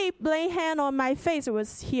immediately lay hand on my face, it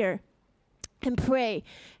was here, and pray.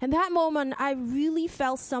 And that moment, I really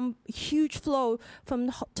felt some huge flow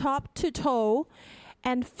from top to toe,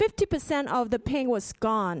 and 50% of the pain was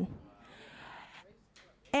gone.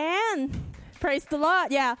 And praise the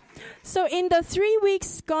Lord, yeah. So in the 3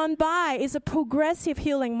 weeks gone by, it's a progressive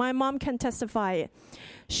healing. My mom can testify it.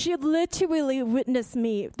 She literally witnessed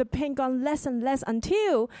me. The pain gone less and less and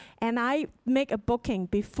I make a booking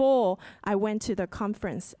before I went to the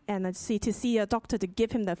conference and to see a doctor to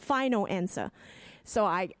give him the final answer. So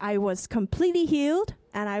I was completely healed,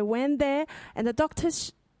 and I went there, and the doctor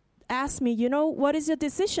asked me, what is your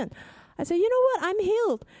decision? I said, you know what, I'm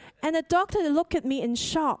healed. And the doctor looked at me in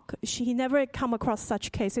shock. He never come across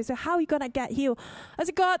such case. He said, how are you going to get healed? I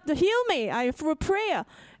said, God, heal me through prayer.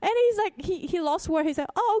 And he's like, he lost word. He said,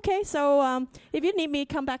 oh, okay, so if you need me,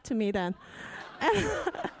 come back to me then.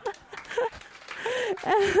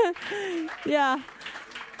 Yeah.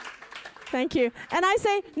 Thank you. And I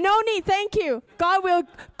say, no need, thank you. God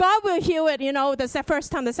will heal it, the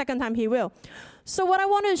first time, the second time he will. So what I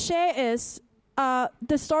want to share is,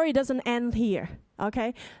 the story doesn't end here,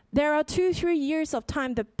 okay? There are 2-3 years of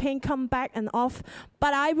time the pain come back and off.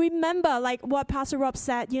 But I remember, like what Pastor Rob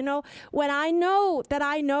said, when I know that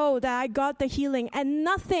I got the healing, and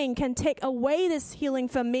nothing can take away this healing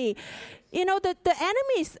from me. The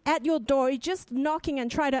enemy is at your door, just knocking and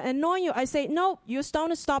try to annoy you. I say, no, you're going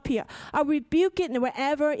to stop here. I rebuke it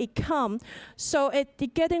wherever it comes. So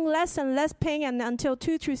it getting less and less pain, and until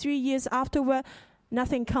 2 to 3 years afterward,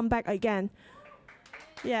 nothing come back again.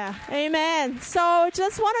 Yeah, amen. So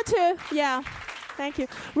just wanted to, thank you.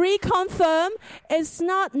 Reconfirm, it's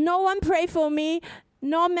not, no one pray for me,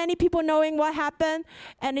 not many people knowing what happened,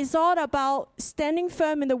 and it's all about standing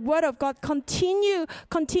firm in the Word of God. Continue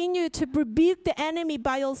to rebuke the enemy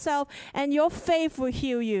by yourself, and your faith will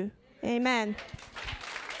heal you. Amen.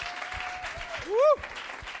 Woo!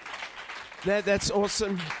 That's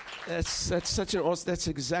awesome. That's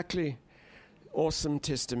exactly awesome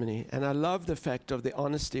testimony. And I love the fact of the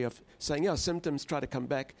honesty of saying, symptoms try to come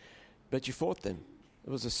back, but you fought them. It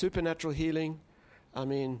was a supernatural healing. I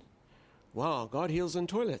mean, wow, God heals in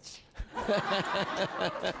toilets.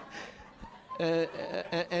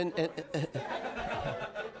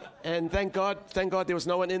 And thank God there was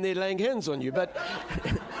no one in there laying hands on you. But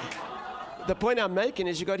the point I'm making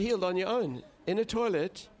is you got healed on your own in a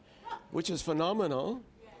toilet, which is phenomenal.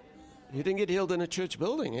 You didn't get healed in a church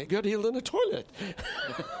building. You got healed in a toilet.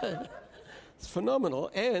 It's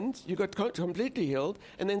phenomenal. And you got completely healed,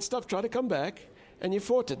 and then stuff tried to come back, and you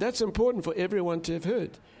fought it. That's important for everyone to have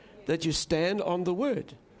heard, that you stand on the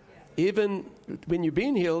Word. Even when you've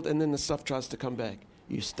been healed and then the stuff tries to come back,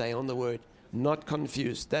 you stay on the Word, not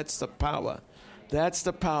confused. That's the power. That's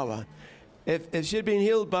the power. If Christine had been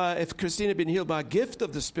healed by a gift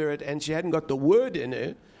of the Spirit and she hadn't got the Word in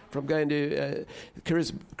her, from going to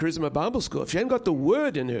Charisma Bible School, if she hadn't got the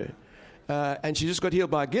Word in her, and she just got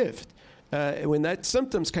healed by a gift. When that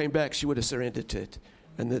symptoms came back, she would have surrendered to it.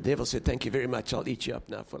 And the devil said, thank you very much. I'll eat you up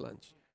now for lunch.